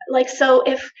 so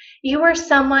if you were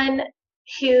someone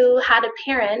who had a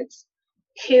parent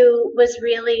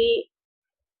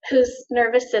whose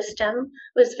nervous system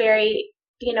was very,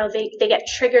 they get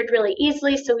triggered really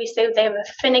easily. So we say they have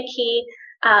a finicky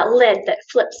lid that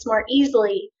flips more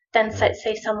easily than,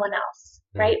 say, someone else,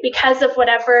 right? Because of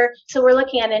whatever, so we're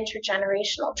looking at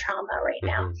intergenerational trauma right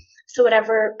now. So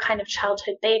whatever kind of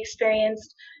childhood they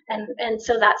experienced. And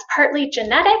so that's partly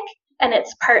genetic, and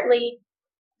it's partly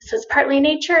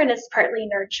nature and it's partly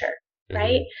nurture,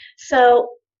 right? So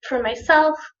for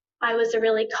myself, I was a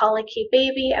really colicky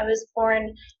baby. I was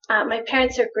born, my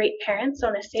parents are great parents. I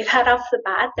want to say that off the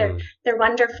bat. They're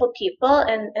wonderful people,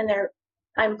 and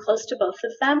I'm close to both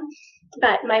of them.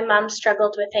 But my mom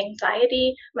struggled with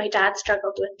anxiety. My dad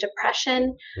struggled with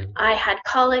depression. I had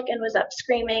colic and was up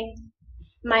screaming.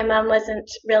 My mom wasn't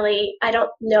really, I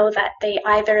don't know that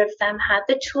either of them had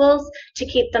the tools to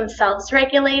keep themselves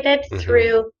regulated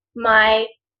through my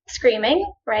screaming,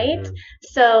 right?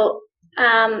 So,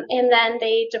 and then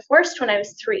they divorced when I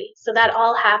was 3. So that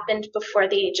all happened before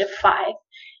the age of 5.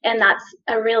 And that's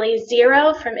a really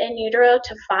 0 from in utero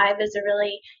to 5 is a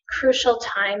really crucial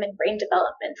time in brain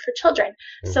development for children.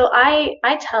 So I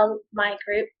tell my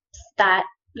groups that,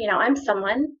 I'm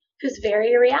someone who's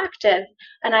very reactive,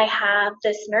 and I have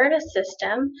this nervous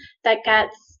system that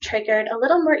gets triggered a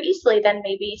little more easily than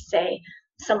maybe, say,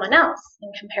 someone else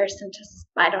in comparison to,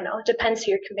 I don't know, it depends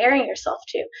who you're comparing yourself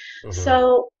to.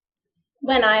 So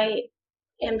when I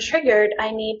am triggered,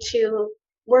 I need to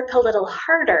work a little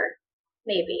harder,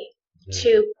 maybe,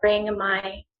 to bring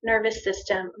my nervous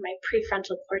system, my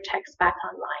prefrontal cortex back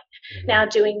online. Now,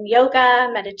 doing yoga,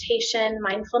 meditation,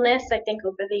 mindfulness, I think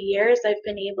over the years I've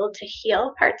been able to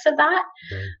heal parts of that.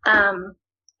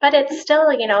 But it's still,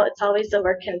 it's always a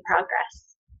work in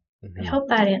progress. I hope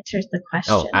that answers the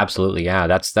question. Oh, absolutely. Yeah,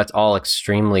 that's all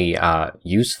extremely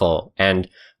useful. And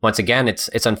once again,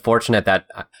 it's unfortunate that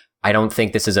I don't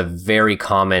think this is a very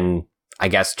common, I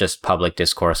guess, just public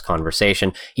discourse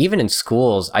conversation. Even in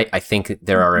schools, I think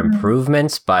there are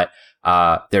improvements, but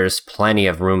there's plenty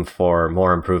of room for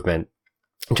more improvement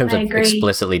in terms of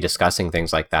explicitly discussing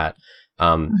things like that.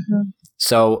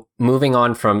 So moving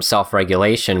on from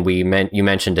self-regulation, you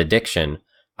mentioned addiction.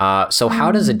 So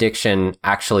how does addiction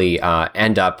actually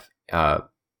end up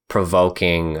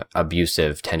provoking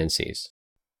abusive tendencies?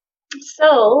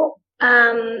 So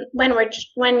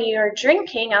when you're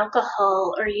drinking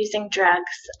alcohol or using drugs,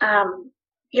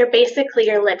 your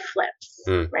lid flips,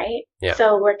 right? Yeah.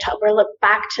 So we're look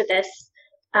back to this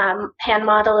hand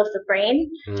model of the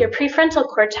brain. Your prefrontal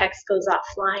cortex goes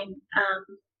offline.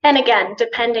 And again,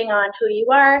 depending on who you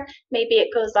are, maybe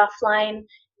it goes offline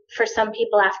for some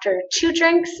people after 2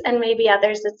 drinks, and maybe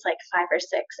others it's like 5 or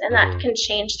 6, and that can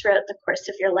change throughout the course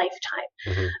of your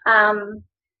lifetime.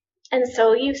 And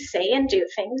so you say and do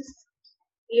things.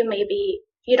 You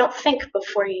don't think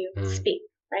before you speak,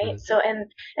 right? So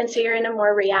and so you're in a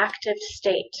more reactive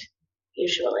state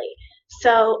usually.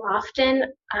 So often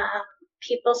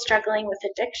people struggling with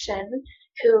addiction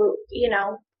who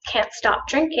can't stop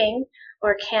drinking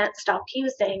or can't stop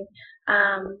using,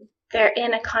 they're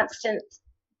in a constant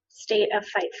state of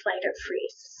fight, flight, or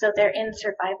freeze. So they're in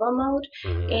survival mode,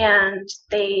 and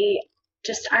they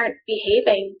just aren't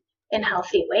behaving in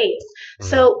healthy ways.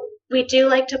 So we do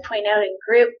like to point out in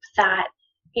group that,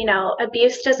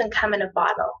 abuse doesn't come in a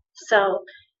bottle. So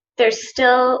there's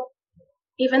still,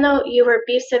 even though you were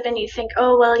abusive and you think,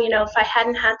 oh, well, if I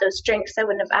hadn't had those drinks, I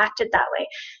wouldn't have acted that way.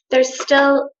 There's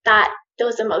still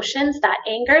those emotions, that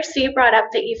anger. So you brought up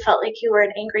that you felt like you were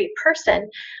an angry person.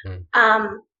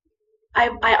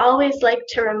 I always like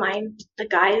to remind the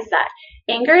guys that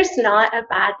anger is not a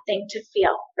bad thing to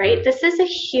feel, right? This is a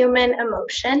human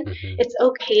emotion. It's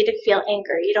okay to feel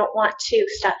anger. You don't want to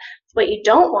stop. What you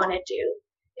don't want to do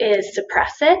is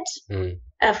suppress it,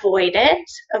 avoid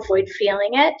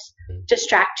feeling it,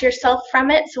 distract yourself from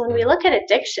it. So when we look at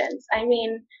addictions,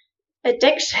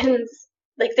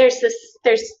 like there's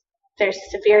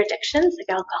severe addictions like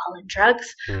alcohol and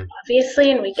drugs,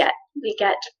 obviously, and we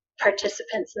get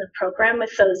participants in the program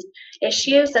with those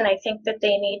issues, and I think that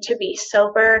they need to be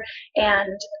sober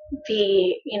and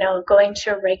be going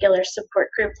to a regular support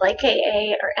group like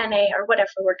AA or NA or whatever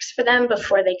works for them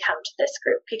before they come to this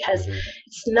group, because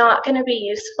it's not going to be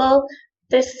useful.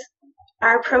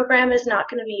 Our program is not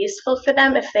going to be useful for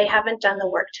them if they haven't done the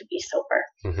work to be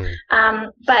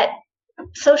sober. But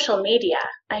social media,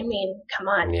 come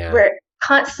on, we're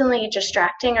constantly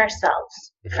distracting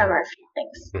ourselves from our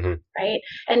feelings, right?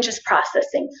 And just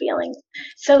processing feelings.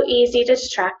 So easy to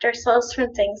distract ourselves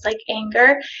from things like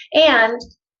anger. And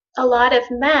a lot of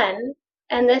men,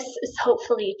 and this is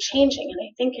hopefully changing, and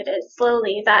I think it is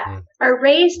slowly, that are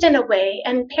raised in a way,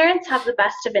 and parents have the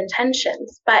best of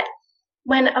intentions, but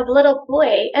when a little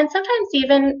boy, and sometimes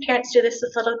even parents do this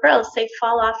with little girls, they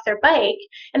fall off their bike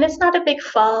and it's not a big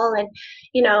fall, and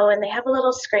and they have a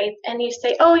little scrape, and you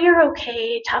say, oh, you're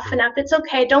okay, toughen up, it's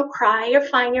okay, don't cry, you're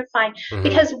fine,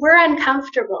 because we're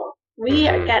uncomfortable. We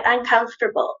get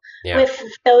uncomfortable with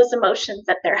those emotions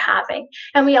that they're having.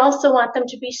 And we also want them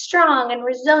to be strong and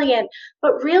resilient.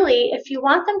 But really, if you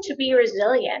want them to be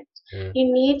resilient,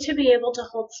 you need to be able to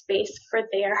hold space for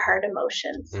their hard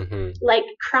emotions, like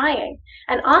crying.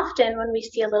 And often when we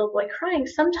see a little boy crying,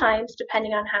 sometimes,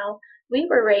 depending on how we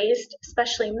were raised,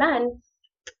 especially men,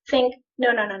 think,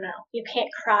 no, you can't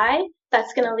cry.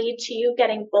 That's going to lead to you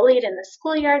getting bullied in the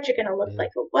schoolyard. You're going to look like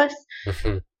a wuss.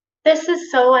 This is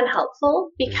so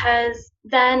unhelpful, because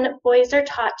then boys are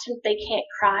taught they can't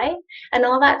cry, and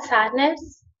all that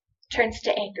sadness turns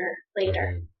to anger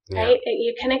later, right?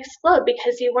 You can explode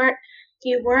because you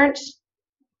weren't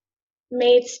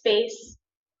made space.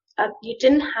 You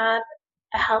didn't have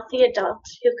a healthy adult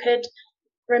who could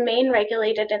remain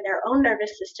regulated in their own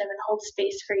nervous system and hold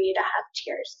space for you to have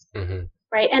tears,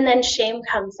 right? And then shame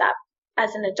comes up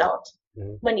as an adult.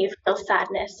 When you feel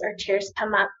sadness or tears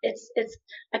come up, it's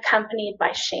accompanied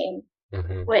by shame,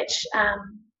 which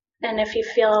and if you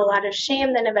feel a lot of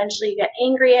shame, then eventually you get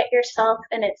angry at yourself,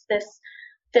 and it's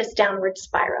this downward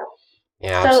spiral.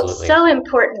 So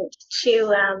important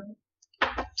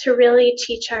to really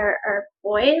teach our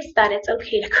boys that it's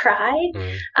okay to cry,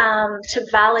 to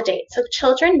validate. So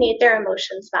children need their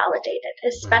emotions validated,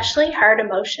 especially hard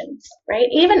emotions, right?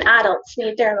 Even adults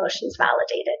need their emotions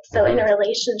validated. So in a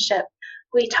relationship,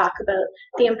 we talk about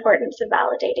the importance of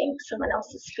validating someone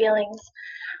else's feelings.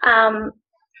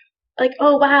 Like,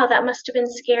 oh, wow, that must have been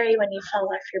scary when you fell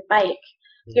off your bike.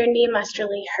 Your knee must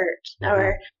really hurt,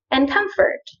 and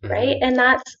comfort, right? And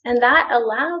that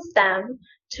allows them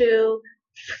to,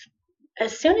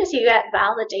 as soon as you get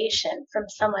validation from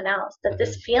someone else that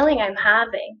this feeling I'm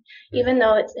having, even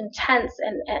though it's intense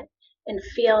and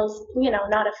feels,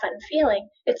 not a fun feeling,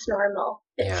 it's normal,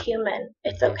 it's human,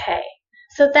 it's okay.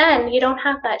 So then you don't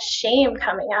have that shame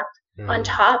coming up on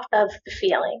top of the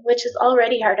feeling, which is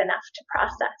already hard enough to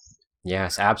process.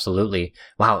 Yes, absolutely.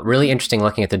 Wow, really interesting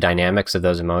looking at the dynamics of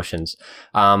those emotions.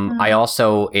 I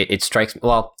also, it strikes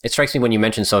me when you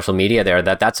mentioned social media there,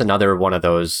 that's another one of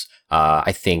those,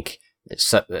 I think,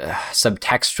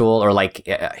 subtextual or like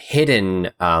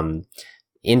hidden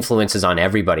influences on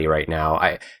everybody right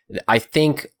now. I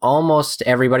think almost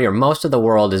everybody or most of the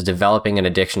world is developing an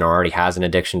addiction or already has an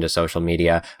addiction to social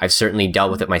media. I've certainly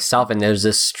dealt with it myself, and there's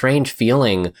this strange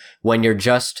feeling when you're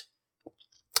just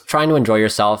trying to enjoy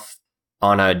yourself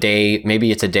on a day,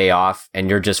 maybe it's a day off, and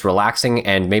you're just relaxing,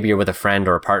 and maybe you're with a friend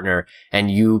or a partner,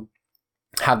 and you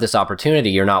have this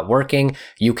opportunity, you're not working,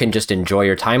 you can just enjoy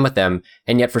your time with them,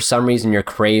 and yet for some reason you're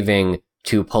craving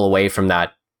to pull away from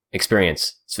that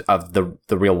experience of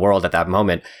the real world at that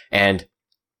moment, and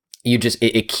you just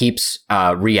it keeps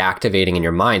reactivating in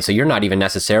your mind, so you're not even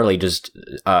necessarily just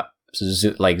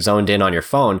like zoned in on your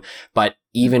phone, but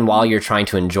even while you're trying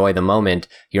to enjoy the moment,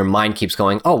 your mind keeps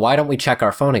going, oh, why don't we check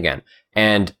our phone again?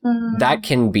 And that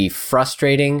can be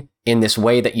frustrating in this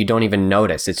way that you don't even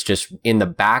notice. It's just in the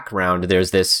background,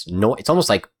 there's this noise. It's almost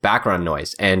like background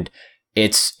noise. And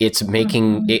it's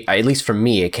making it, at least for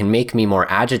me, it can make me more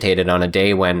agitated on a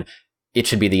day when it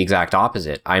should be the exact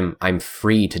opposite. I'm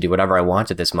free to do whatever I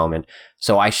want at this moment.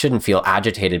 So I shouldn't feel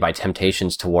agitated by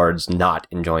temptations towards not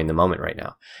enjoying the moment right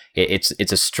now. It's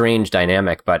a strange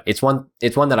dynamic, but it's one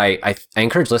that I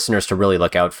encourage listeners to really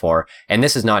look out for. And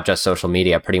this is not just social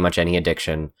media, pretty much any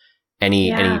addiction,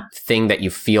 anything that you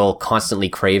feel constantly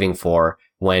craving for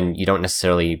when you don't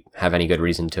necessarily have any good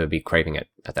reason to be craving it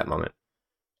at that moment.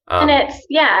 And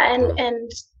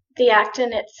the act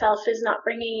in itself is not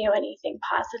bringing you anything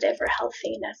positive or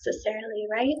healthy necessarily,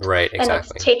 right? Right, exactly. And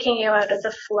it's taking you out of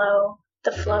the flow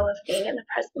of being in the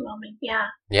present moment. Yeah.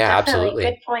 Yeah, definitely. absolutely.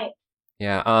 Good point.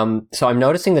 Yeah. So I'm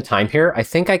noticing the time here. I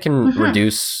think I can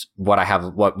reduce what I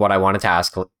have, what I wanted to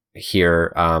ask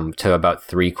here, to about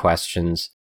 3 questions.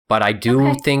 But I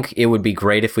do think it would be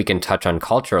great if we can touch on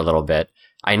culture a little bit.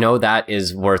 I know that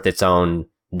is worth its own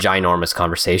ginormous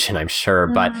conversation, I'm sure,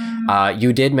 but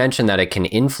you did mention that it can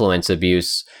influence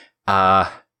abuse. I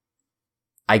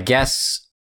guess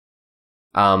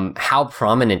how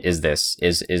prominent is this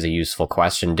is a useful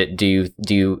question. Do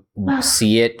you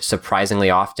see it surprisingly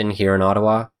often here in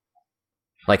Ottawa,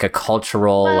 like a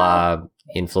cultural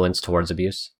influence towards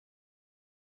abuse?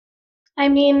 I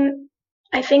mean,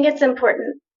 I think it's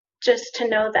important just to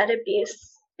know that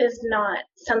abuse is not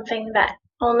something that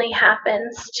only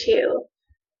happens to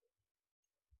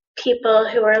people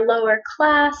who are lower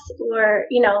class, or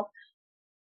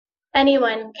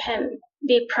anyone can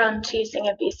be prone to using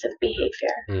abusive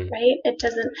behavior, right? It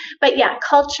doesn't, but yeah,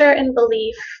 culture and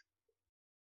belief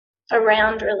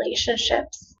around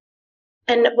relationships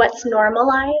and what's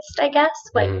normalized, I guess,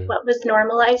 what was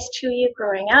normalized to you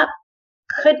growing up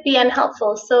could be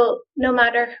unhelpful. So no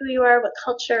matter who you are, what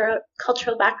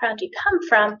cultural background you come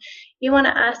from, you want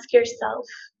to ask yourself,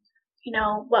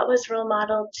 what was role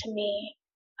modeled to me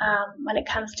when it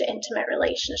comes to intimate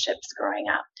relationships growing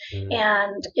up?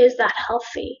 And is that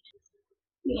healthy?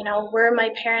 Were my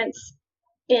parents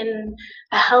in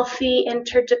a healthy,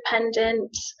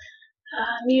 interdependent,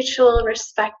 mutual,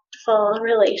 respectful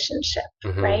relationship,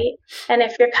 right? And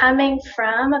if you're coming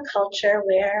from a culture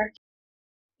where,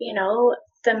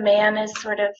 the man is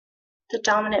sort of the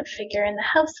dominant figure in the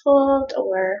household,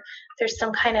 or there's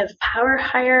some kind of power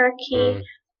hierarchy,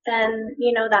 then,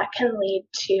 that can lead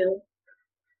to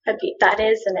that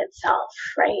is in itself,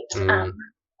 right?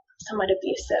 Somewhat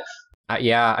abusive.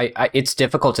 It's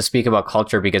difficult to speak about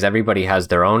culture because everybody has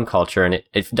their own culture, and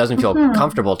it doesn't feel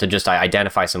comfortable to just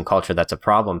identify some culture that's a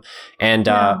problem. And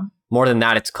more than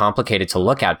that, it's complicated to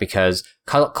look at because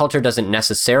culture doesn't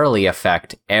necessarily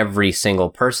affect every single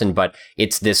person, but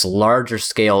it's this larger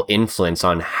scale influence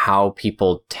on how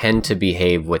people tend to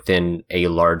behave within a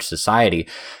large society.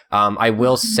 I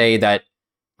will say that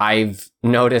I've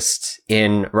noticed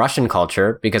in Russian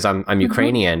culture, because I'm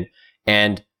Ukrainian,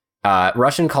 and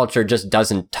Russian culture just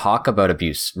doesn't talk about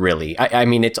abuse, really. I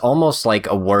mean, it's almost like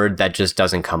a word that just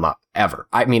doesn't come up ever.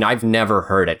 I mean, I've never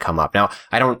heard it come up. Now,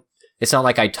 it's not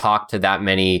like I talk to that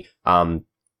many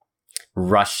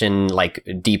Russian, like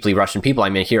deeply Russian people.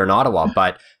 I'm here in Ottawa,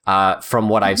 but from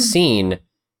what I've seen,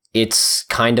 it's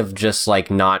kind of just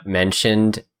like not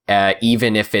mentioned.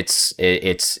 Even if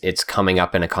it's coming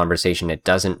up in a conversation, it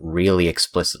doesn't really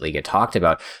explicitly get talked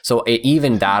about. So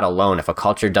even that alone, if a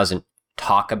culture doesn't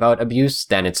talk about abuse,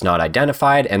 then it's not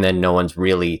identified, and then no one's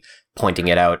really pointing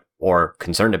it out or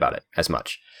concerned about it as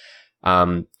much.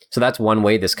 So that's one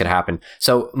way this could happen.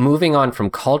 So moving on from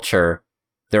culture,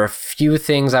 there are a few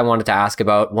things I wanted to ask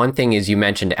about. One thing is you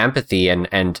mentioned empathy,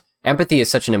 and empathy is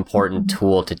such an important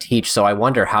tool to teach. So I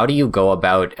wonder, how do you go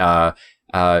about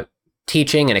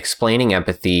teaching and explaining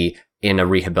empathy in a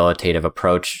rehabilitative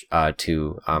approach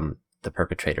to the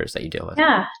perpetrators that you deal with?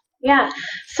 Yeah.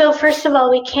 So first of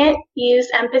all, we can't use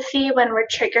empathy when we're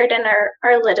triggered and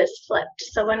our lid is flipped.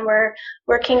 So when we're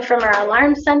working from our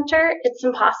alarm center, it's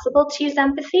impossible to use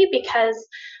empathy because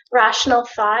rational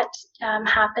thought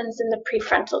happens in the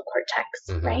prefrontal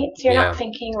cortex, right? So you're not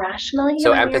thinking rationally.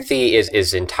 So empathy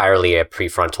is entirely a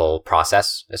prefrontal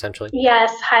process, essentially?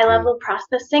 Yes, high-level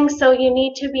processing. So you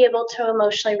need to be able to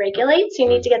emotionally regulate. So you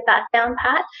need to get that down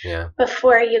pat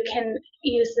before you can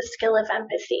use the skill of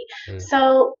empathy.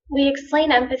 So we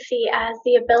explain empathy as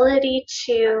the ability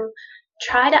to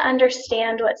try to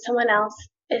understand what someone else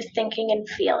is thinking and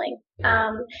feeling.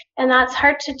 And that's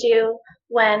hard to do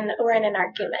when we're in an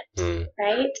argument,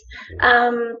 right?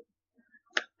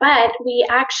 But we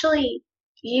actually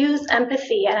use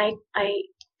empathy, and I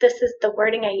this is the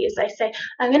wording I use. I say,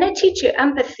 I'm going to teach you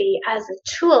empathy as a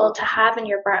tool to have in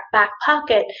your back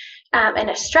pocket and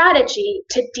a strategy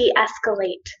to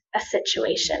de-escalate a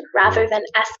situation rather than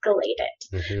escalate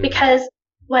it. Because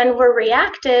when we're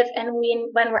reactive and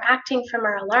when we're acting from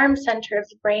our alarm center of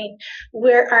the brain,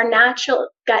 our natural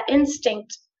gut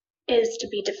instinct is to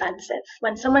be defensive.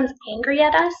 When someone's angry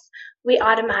at us, we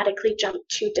automatically jump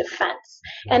to defense.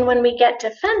 And when we get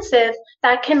defensive,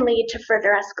 that can lead to further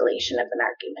escalation of an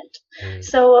argument.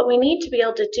 So what we need to be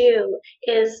able to do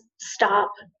is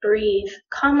stop, breathe,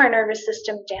 calm our nervous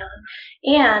system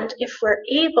down. And if we're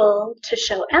able to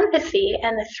show empathy,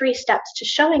 and the 3 steps to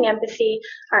showing empathy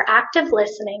are active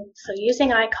listening, so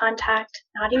using eye contact,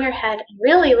 nodding your head, and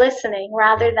really listening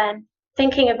rather than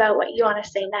thinking about what you want to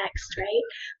say next, right?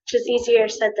 Which is easier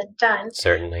said than done.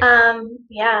 Certainly.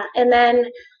 And then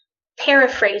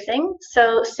paraphrasing,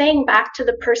 so saying back to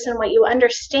the person what you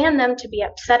understand them to be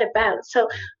upset about. So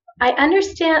I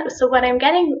understand, so what I'm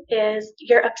getting is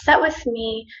you're upset with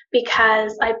me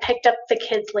because I picked up the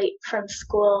kids late from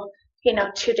school,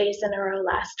 2 days in a row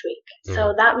last week.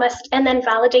 So that must, and then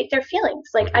validate their feelings.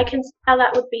 Like I can see how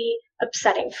that would be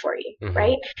upsetting for you,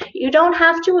 right? You don't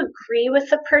have to agree with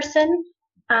the person.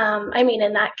 I mean,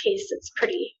 in that case,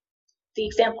 the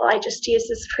example I just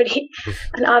used is pretty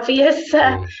an obvious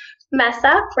mess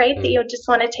up, right? That you just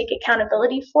want to take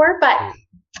accountability for. But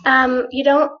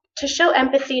to show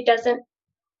empathy doesn't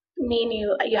mean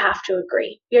you have to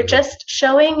agree. You're just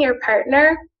showing your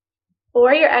partner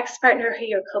or your ex-partner who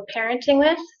you're co-parenting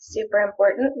with, super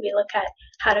important. We look at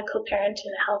how to co-parent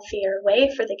in a healthier way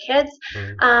for the kids.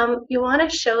 You want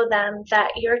to show them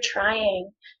that you're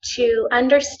trying to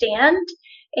understand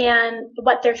and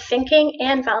what they're thinking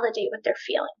and validate what they're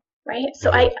feeling. Right.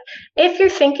 So if you're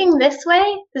thinking this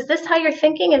way, is this how you're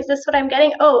thinking? Is this what I'm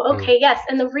getting? Oh, okay. Yes.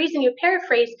 And the reason you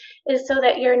paraphrase is so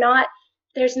that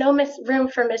there's no room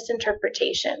for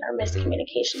misinterpretation or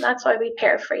miscommunication. That's why we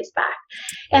paraphrase back.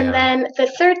 And then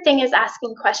the third thing is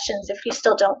asking questions if you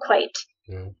still don't quite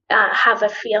have a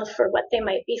feel for what they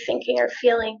might be thinking or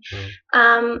feeling.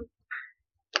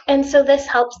 And so this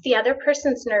helps the other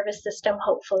person's nervous system,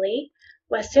 hopefully,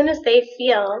 as soon as they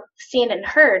feel seen and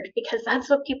heard, because that's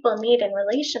what people need in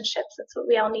relationships. That's what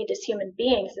we all need as human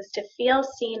beings, is to feel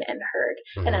seen and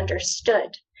heard and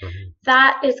understood.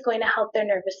 That is going to help their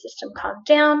nervous system calm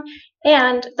down.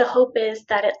 And the hope is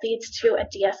that it leads to a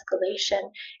de-escalation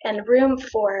and room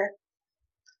for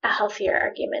a healthier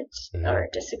argument or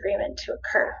disagreement to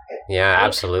occur. Yeah, right?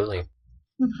 Absolutely.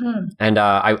 And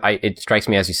it strikes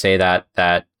me as you say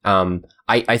that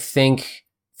I think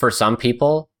for some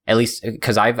people, at least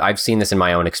because I've seen this in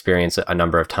my own experience a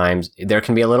number of times, there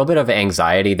can be a little bit of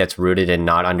anxiety that's rooted in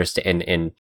not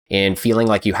understand in feeling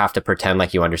like you have to pretend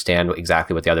like you understand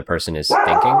exactly what the other person is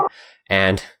thinking,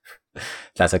 and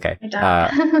that's okay.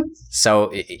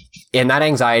 So, and that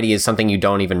anxiety is something you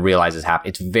don't even realize is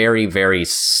happening. It's very, very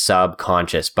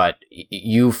subconscious, but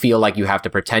you feel like you have to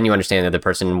pretend you understand the other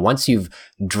person. And once you've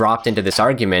dropped into this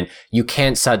argument, you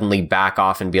can't suddenly back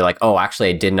off and be like, oh, actually,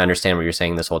 I didn't understand what you're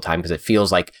saying this whole time, because it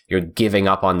feels like you're giving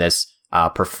up on this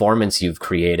performance you've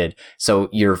created. So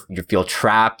you feel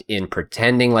trapped in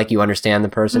pretending like you understand the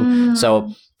person.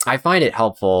 So I find it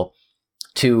helpful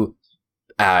to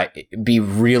be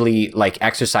really like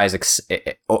exercise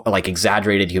like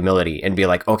exaggerated humility and be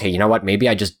like, okay, you know what? Maybe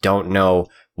I just don't know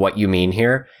what you mean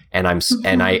here.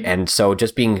 And so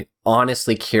just being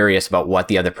honestly curious about what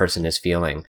the other person is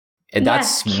feeling. And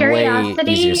that's way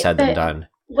easier said than done.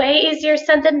 Way easier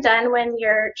said than done when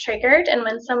you're triggered and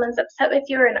when someone's upset with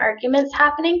you or an argument's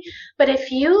happening. But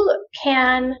if you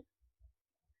can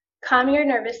calm your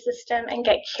nervous system and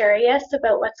get curious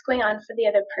about what's going on for the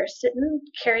other person.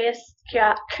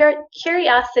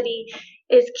 Curiosity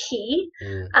is key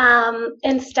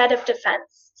instead of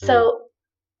defense. So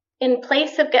in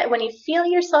place of when you feel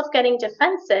yourself getting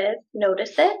defensive,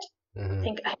 notice it.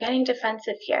 Think, I'm getting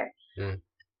defensive here.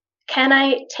 Can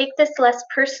I take this less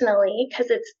personally,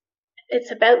 because it's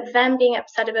about them being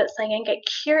upset about something, and get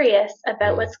curious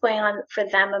about what's going on for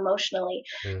them emotionally.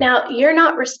 Now, you're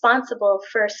not responsible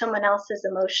for someone else's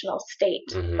emotional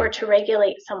state or to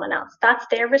regulate someone else. That's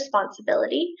their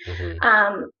responsibility.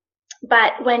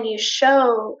 But when you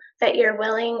show that you're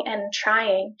willing and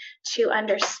trying to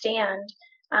understand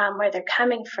where they're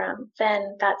coming from,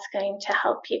 then that's going to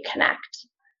help you connect.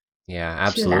 Yeah,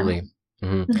 absolutely.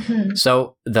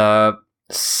 So the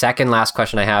second last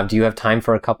question I have, do you have time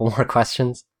for a couple more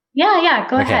questions? Yeah,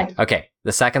 go ahead. Okay.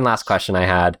 The second last question I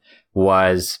had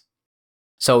was,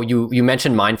 so you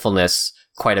mentioned mindfulness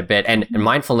quite a bit, and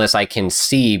mindfulness I can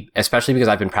see, especially because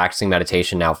I've been practicing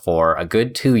meditation now for a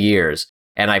good 2 years,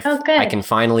 and I can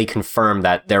finally confirm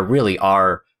that there really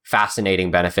are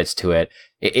fascinating benefits to it.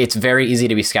 It's very easy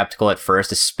to be skeptical at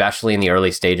first, especially in the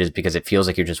early stages, because it feels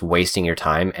like you're just wasting your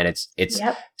time, and it's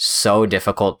so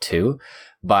difficult too.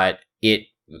 But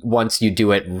once you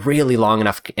do it really long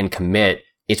enough and commit,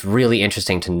 it's really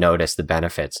interesting to notice the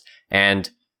benefits. And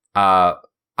I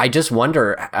just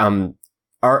wonder,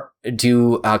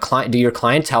 do your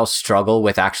clientele struggle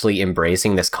with actually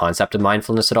embracing this concept of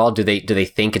mindfulness at all? Do they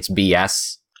think it's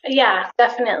BS? Yeah,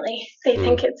 definitely. They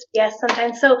think it's BS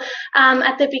sometimes. So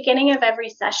at the beginning of every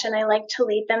session, I like to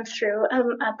lead them through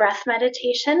a breath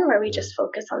meditation where we just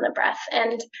focus on the breath.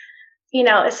 And,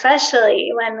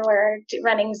 especially when we're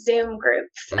running Zoom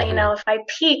groups, if I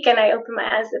peek and I open my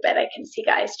eyes a bit, I can see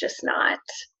guys just not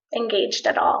engaged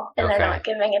at all, and they're not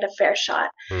giving it a fair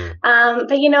shot. But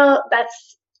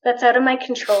that's out of my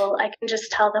control. I can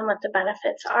just tell them what the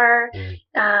benefits are.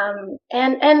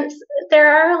 And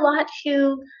there are a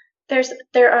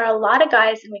lot of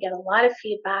guys, and we get a lot of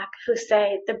feedback, who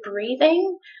say the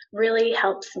breathing really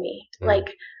helps me.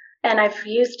 And I've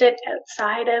used it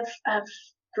outside of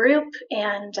group,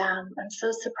 and I'm so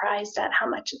surprised at how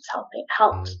much it's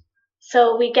helped.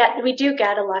 So we do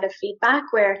get a lot of feedback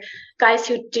where guys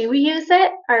who do use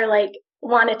it are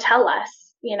want to tell us,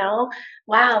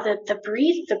 wow,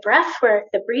 the breath work,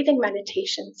 the breathing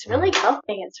meditation, it's really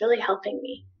helping. It's really helping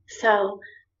me. So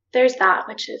there's that,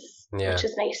 which is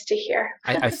nice to hear.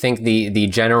 I think the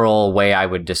general way I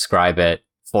would describe it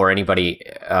for anybody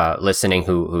listening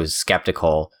who's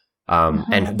skeptical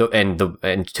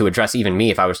And to address even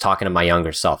me, if I was talking to my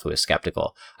younger self who was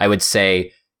skeptical, I would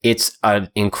say it's an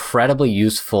incredibly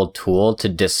useful tool to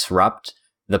disrupt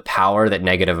the power that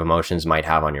negative emotions might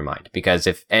have on your mind. Because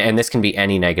and this can be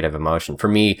any negative emotion. For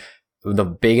me, the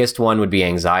biggest one would be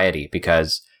anxiety,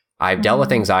 because I've dealt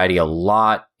with anxiety a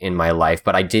lot in my life,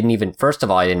 but first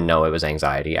of all, I didn't know it was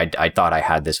anxiety. I thought I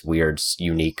had this weird,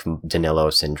 unique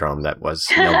Danilo syndrome that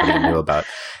nobody knew about.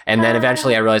 And then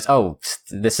eventually I realized, oh,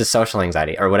 this is social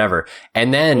anxiety or whatever.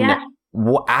 And then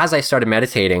as I started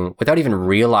meditating, without even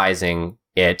realizing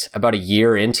it, about a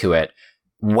year into it,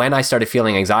 when I started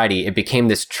feeling anxiety, it became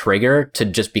this trigger to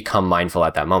just become mindful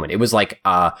at that moment. It was like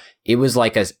a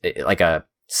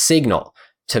signal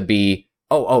to be,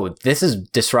 oh, this is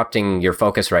disrupting your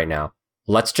focus right now.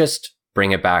 Let's just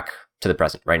bring it back to the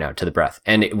present right now, to the breath.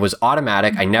 And it was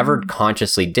automatic. I never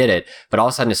consciously did it, but all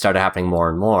of a sudden it started happening more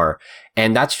and more.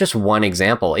 And that's just one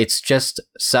example. It's just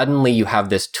suddenly you have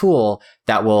this tool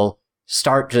that will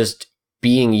start just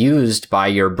being used by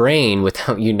your brain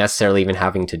without you necessarily even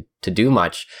having to do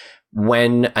much,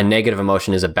 when a negative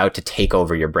emotion is about to take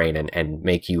over your brain and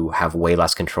make you have way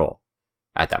less control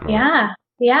at that moment.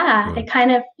 Yeah.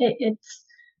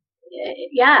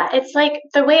 It's like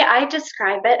the way I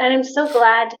describe it. And I'm so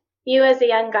glad you as a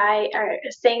young guy are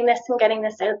saying this and getting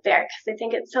this out there, because I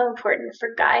think it's so important for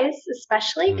guys,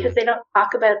 especially because they don't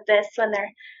talk about this when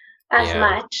they're as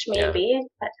much, maybe,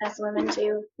 but as women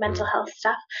do mental health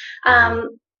stuff.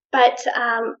 But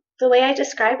the way I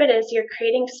describe it is you're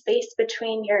creating space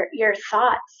between your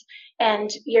thoughts and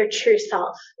your true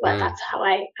self. Well, that's how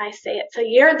I say it. So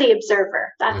you're the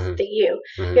observer. That's the you.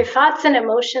 Your thoughts and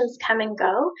emotions come and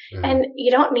go, and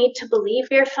you don't need to believe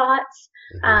your thoughts.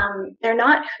 They're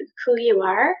not who you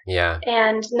are,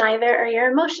 and neither are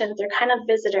your emotions. They're kind of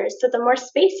visitors. So the more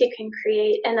space you can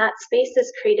create, and that space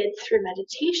is created through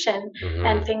meditation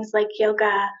and things like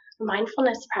yoga,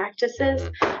 mindfulness practices,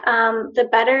 the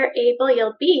better able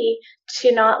you'll be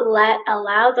to not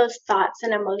allow those thoughts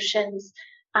and emotions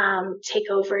take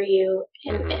over you.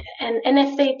 And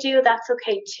if they do, that's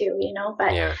okay too,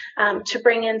 but to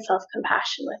bring in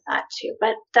self-compassion with that too.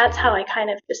 But that's how I kind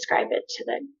of describe it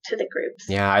to the groups.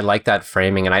 Yeah, I like that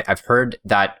framing. And I've heard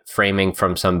that framing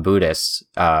from some Buddhists,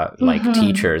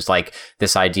 teachers, like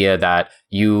this idea that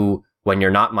when you're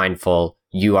not mindful,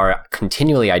 you are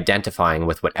continually identifying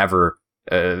with whatever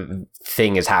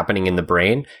thing is happening in the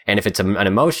brain. And if it's an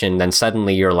emotion, then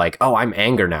suddenly you're like, oh, I'm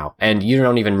anger now. And you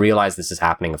don't even realize this is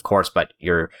happening, of course, but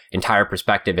your entire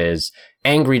perspective is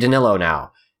angry Danilo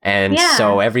now. And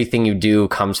so everything you do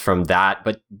comes from that,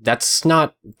 but that's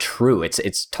not true.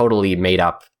 It's totally made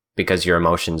up because your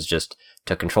emotions just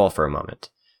took control for a moment.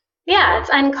 Yeah, it's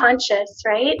unconscious,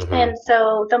 right? And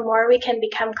so the more we can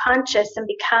become conscious and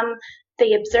become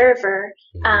the observer,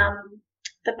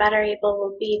 the better able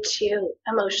we'll be to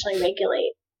emotionally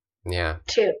regulate. Yeah.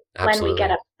 Too. Absolutely. When we get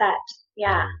upset.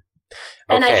 Yeah.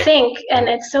 And Okay. I think, and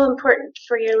it's so important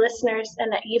for your listeners,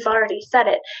 and that you've already said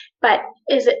it, but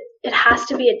it has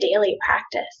to be a daily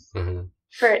practice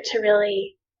for it to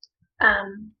really,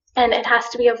 and it has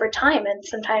to be over time. And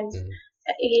sometimes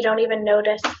you don't even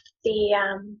notice the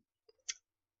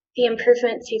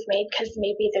improvements you've made because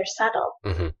maybe they're subtle,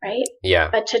 right? Yeah.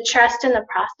 But to trust in the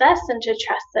process and to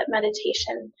trust that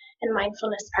meditation and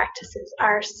mindfulness practices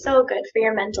are so good for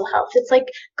your mental health. It's like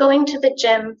going to the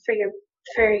gym for your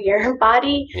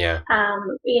body,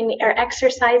 or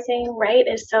exercising, right,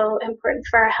 is so important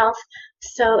for our health.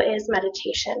 So is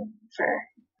meditation for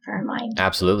our mind.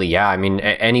 Absolutely. Yeah. I mean,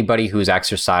 anybody who's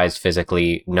exercised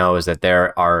physically knows that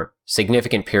there are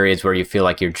significant periods where you feel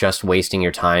like you're just wasting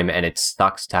your time and it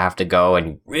sucks to have to go and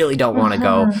you really don't want to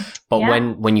go. But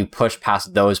when you push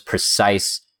past those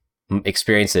precise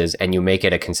experiences and you make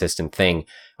it a consistent thing,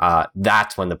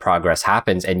 that's when the progress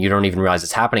happens, and you don't even realize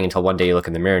it's happening until one day you look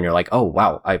in the mirror and you're like, oh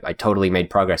wow, I totally made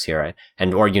progress here.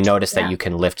 Or you notice that you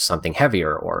can lift something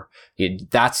heavier, or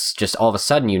that's just all of a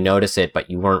sudden you notice it, but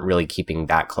you weren't really keeping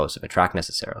that close of a track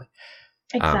necessarily.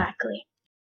 Exactly.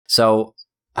 So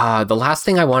the last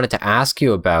thing I wanted to ask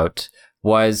you about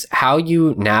was how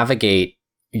you navigate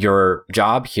your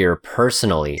job here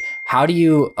personally. How do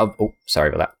you sorry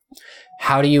about that.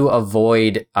 How do you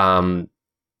avoid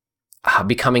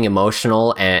becoming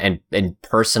emotional and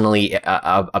personally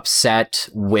upset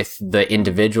with the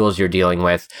individuals you're dealing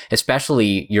with?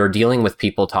 Especially you're dealing with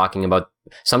people talking about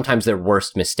sometimes their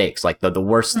worst mistakes, like the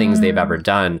worst things they've ever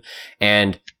done.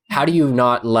 And how do you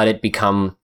not let it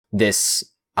become this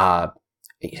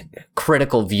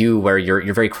critical view where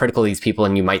you're very critical of these people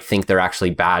and you might think they're actually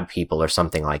bad people or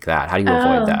something like that? How do you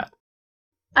avoid that?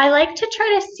 I like to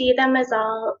try to see them as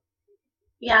all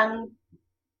young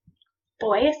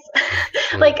boys.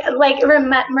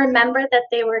 Remember that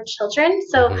they were children.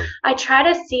 So I try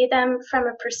to see them from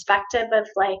a perspective of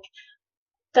like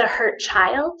the hurt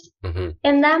child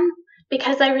in them,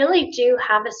 because I really do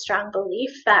have a strong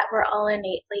belief that we're all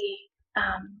innately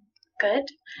good.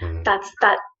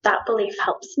 That belief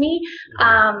helps me.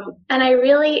 And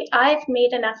I've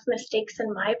made enough mistakes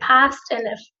in my past and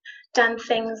have done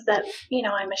things that,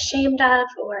 I'm ashamed of,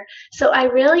 so I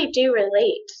really do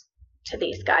relate to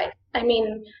these guys. I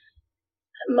mean,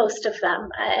 most of them.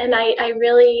 And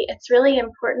it's really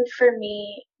important for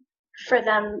me, for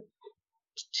them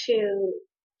to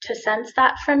sense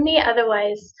that from me.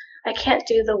 Otherwise, I can't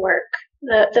do the work.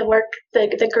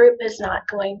 The group is not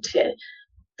going to,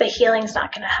 the healing's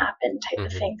not going to happen type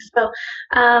of thing. So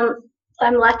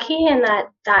I'm lucky in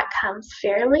that comes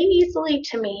fairly easily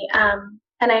to me.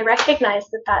 And I recognize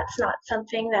that that's not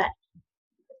something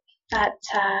that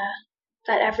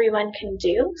everyone can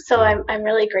do. So I'm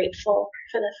really grateful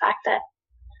for the fact that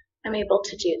I'm able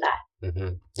to do that.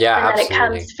 Yeah, and absolutely. That it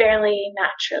comes fairly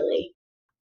naturally.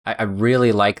 I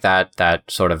really like that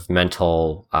sort of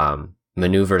mental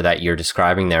maneuver that you're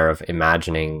describing there, of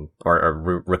imagining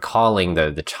or recalling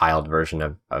the child version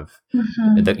of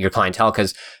your clientele,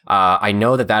 because I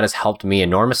know that has helped me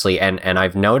enormously, and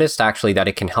I've noticed actually that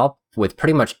it can help with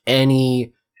pretty much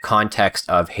any context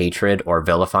of hatred or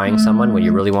vilifying someone. When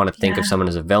you really want to think of someone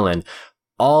as a villain,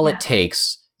 all it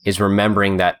takes is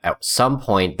remembering that at some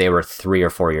point they were 3 or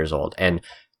 4 years old, and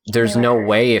there's no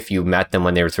way if you met them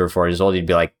when they were 3 or 4 years old, you'd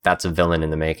be like, that's a villain in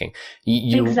the making.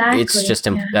 Exactly. It's just,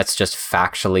 that's just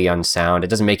factually unsound. It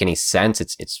doesn't make any sense.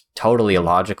 It's totally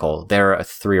illogical. They're a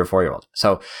 3 or 4 year old.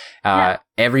 So,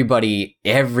 everybody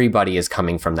is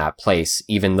coming from that place.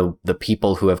 Even the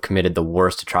people who have committed the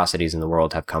worst atrocities in the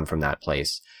world have come from that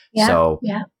place.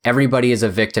 Everybody is a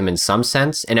victim in some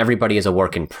sense, and everybody is a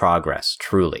work in progress,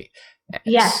 truly.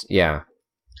 Yeah.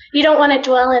 You don't want to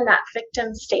dwell in that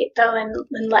victim state, though, and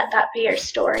let that be your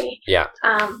story. Yeah.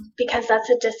 Because that's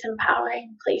a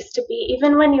disempowering place to be.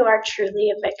 Even when you are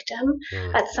truly a victim,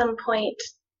 at some point,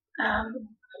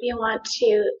 you want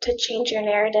to change your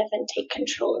narrative and take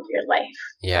control of your life.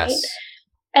 Yes. Right?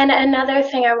 And another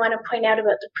thing I want to point out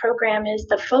about the program is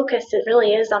the focus, it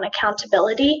really is on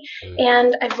accountability.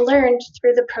 And I've learned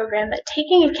through the program that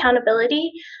taking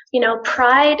accountability,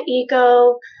 pride,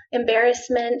 ego,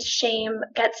 embarrassment, shame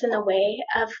gets in the way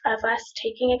of us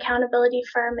taking accountability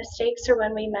for our mistakes or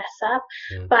when we mess up.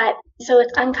 But so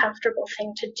it's an uncomfortable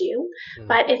thing to do,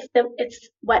 but it's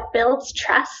what builds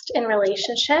trust in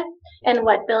relationship and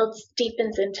what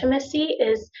deepens intimacy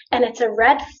and it's a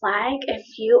red flag if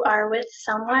you are with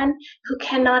someone who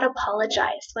cannot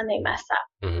apologize when they mess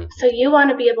up. So you want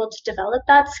to be able to develop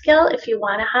that skill if you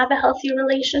want to have a healthy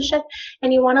relationship,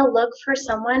 and you want to look for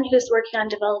someone who's working on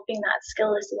developing that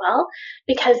skill as well,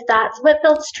 because that's what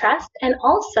builds trust, and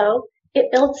also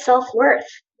it builds self-worth.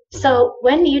 So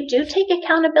when you do take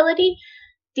accountability,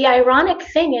 the ironic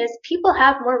thing is people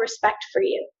have more respect for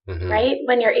you, right?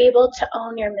 When you're able to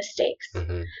own your mistakes.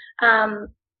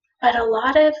 But a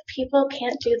lot of people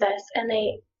can't do this, and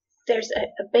there's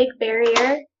a big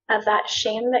barrier of that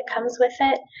shame that comes with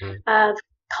it, of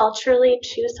culturally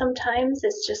too. Sometimes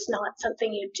it's just not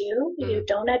something you do. You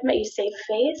don't admit, you save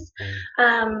face.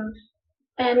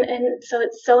 And so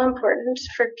it's so important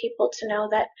for people to know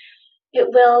that it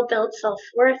will build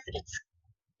self-worth.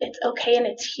 It's okay and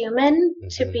it's human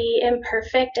to be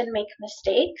imperfect and make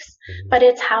mistakes, but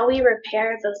it's how we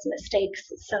repair those mistakes.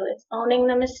 So it's owning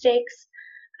the mistakes,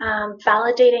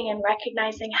 validating and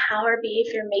recognizing how our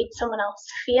behavior made someone else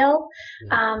feel,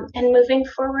 and moving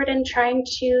forward and trying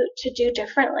to do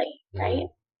differently, right?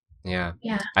 Yeah.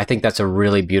 I think that's a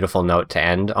really beautiful note to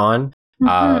end on.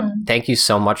 Thank you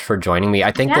so much for joining me.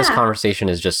 I think this conversation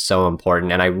is just so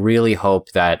important, and I really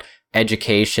hope that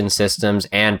education systems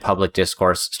and public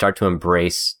discourse start to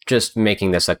embrace just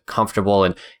making this a comfortable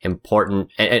and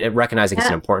important, and recognizing it's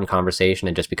an important conversation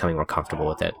and just becoming more comfortable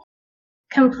with it.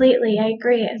 Completely. I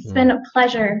agree. It's been a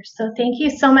pleasure. So thank you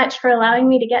so much for allowing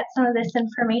me to get some of this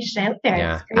information out there.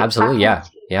 Yeah, absolutely.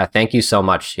 Yeah. Thank you so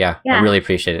much. Yeah. I really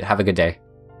appreciate it. Have a good day.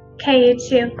 Okay, you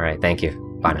too. All right. Thank you.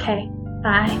 Bye now. Okay.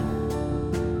 Bye.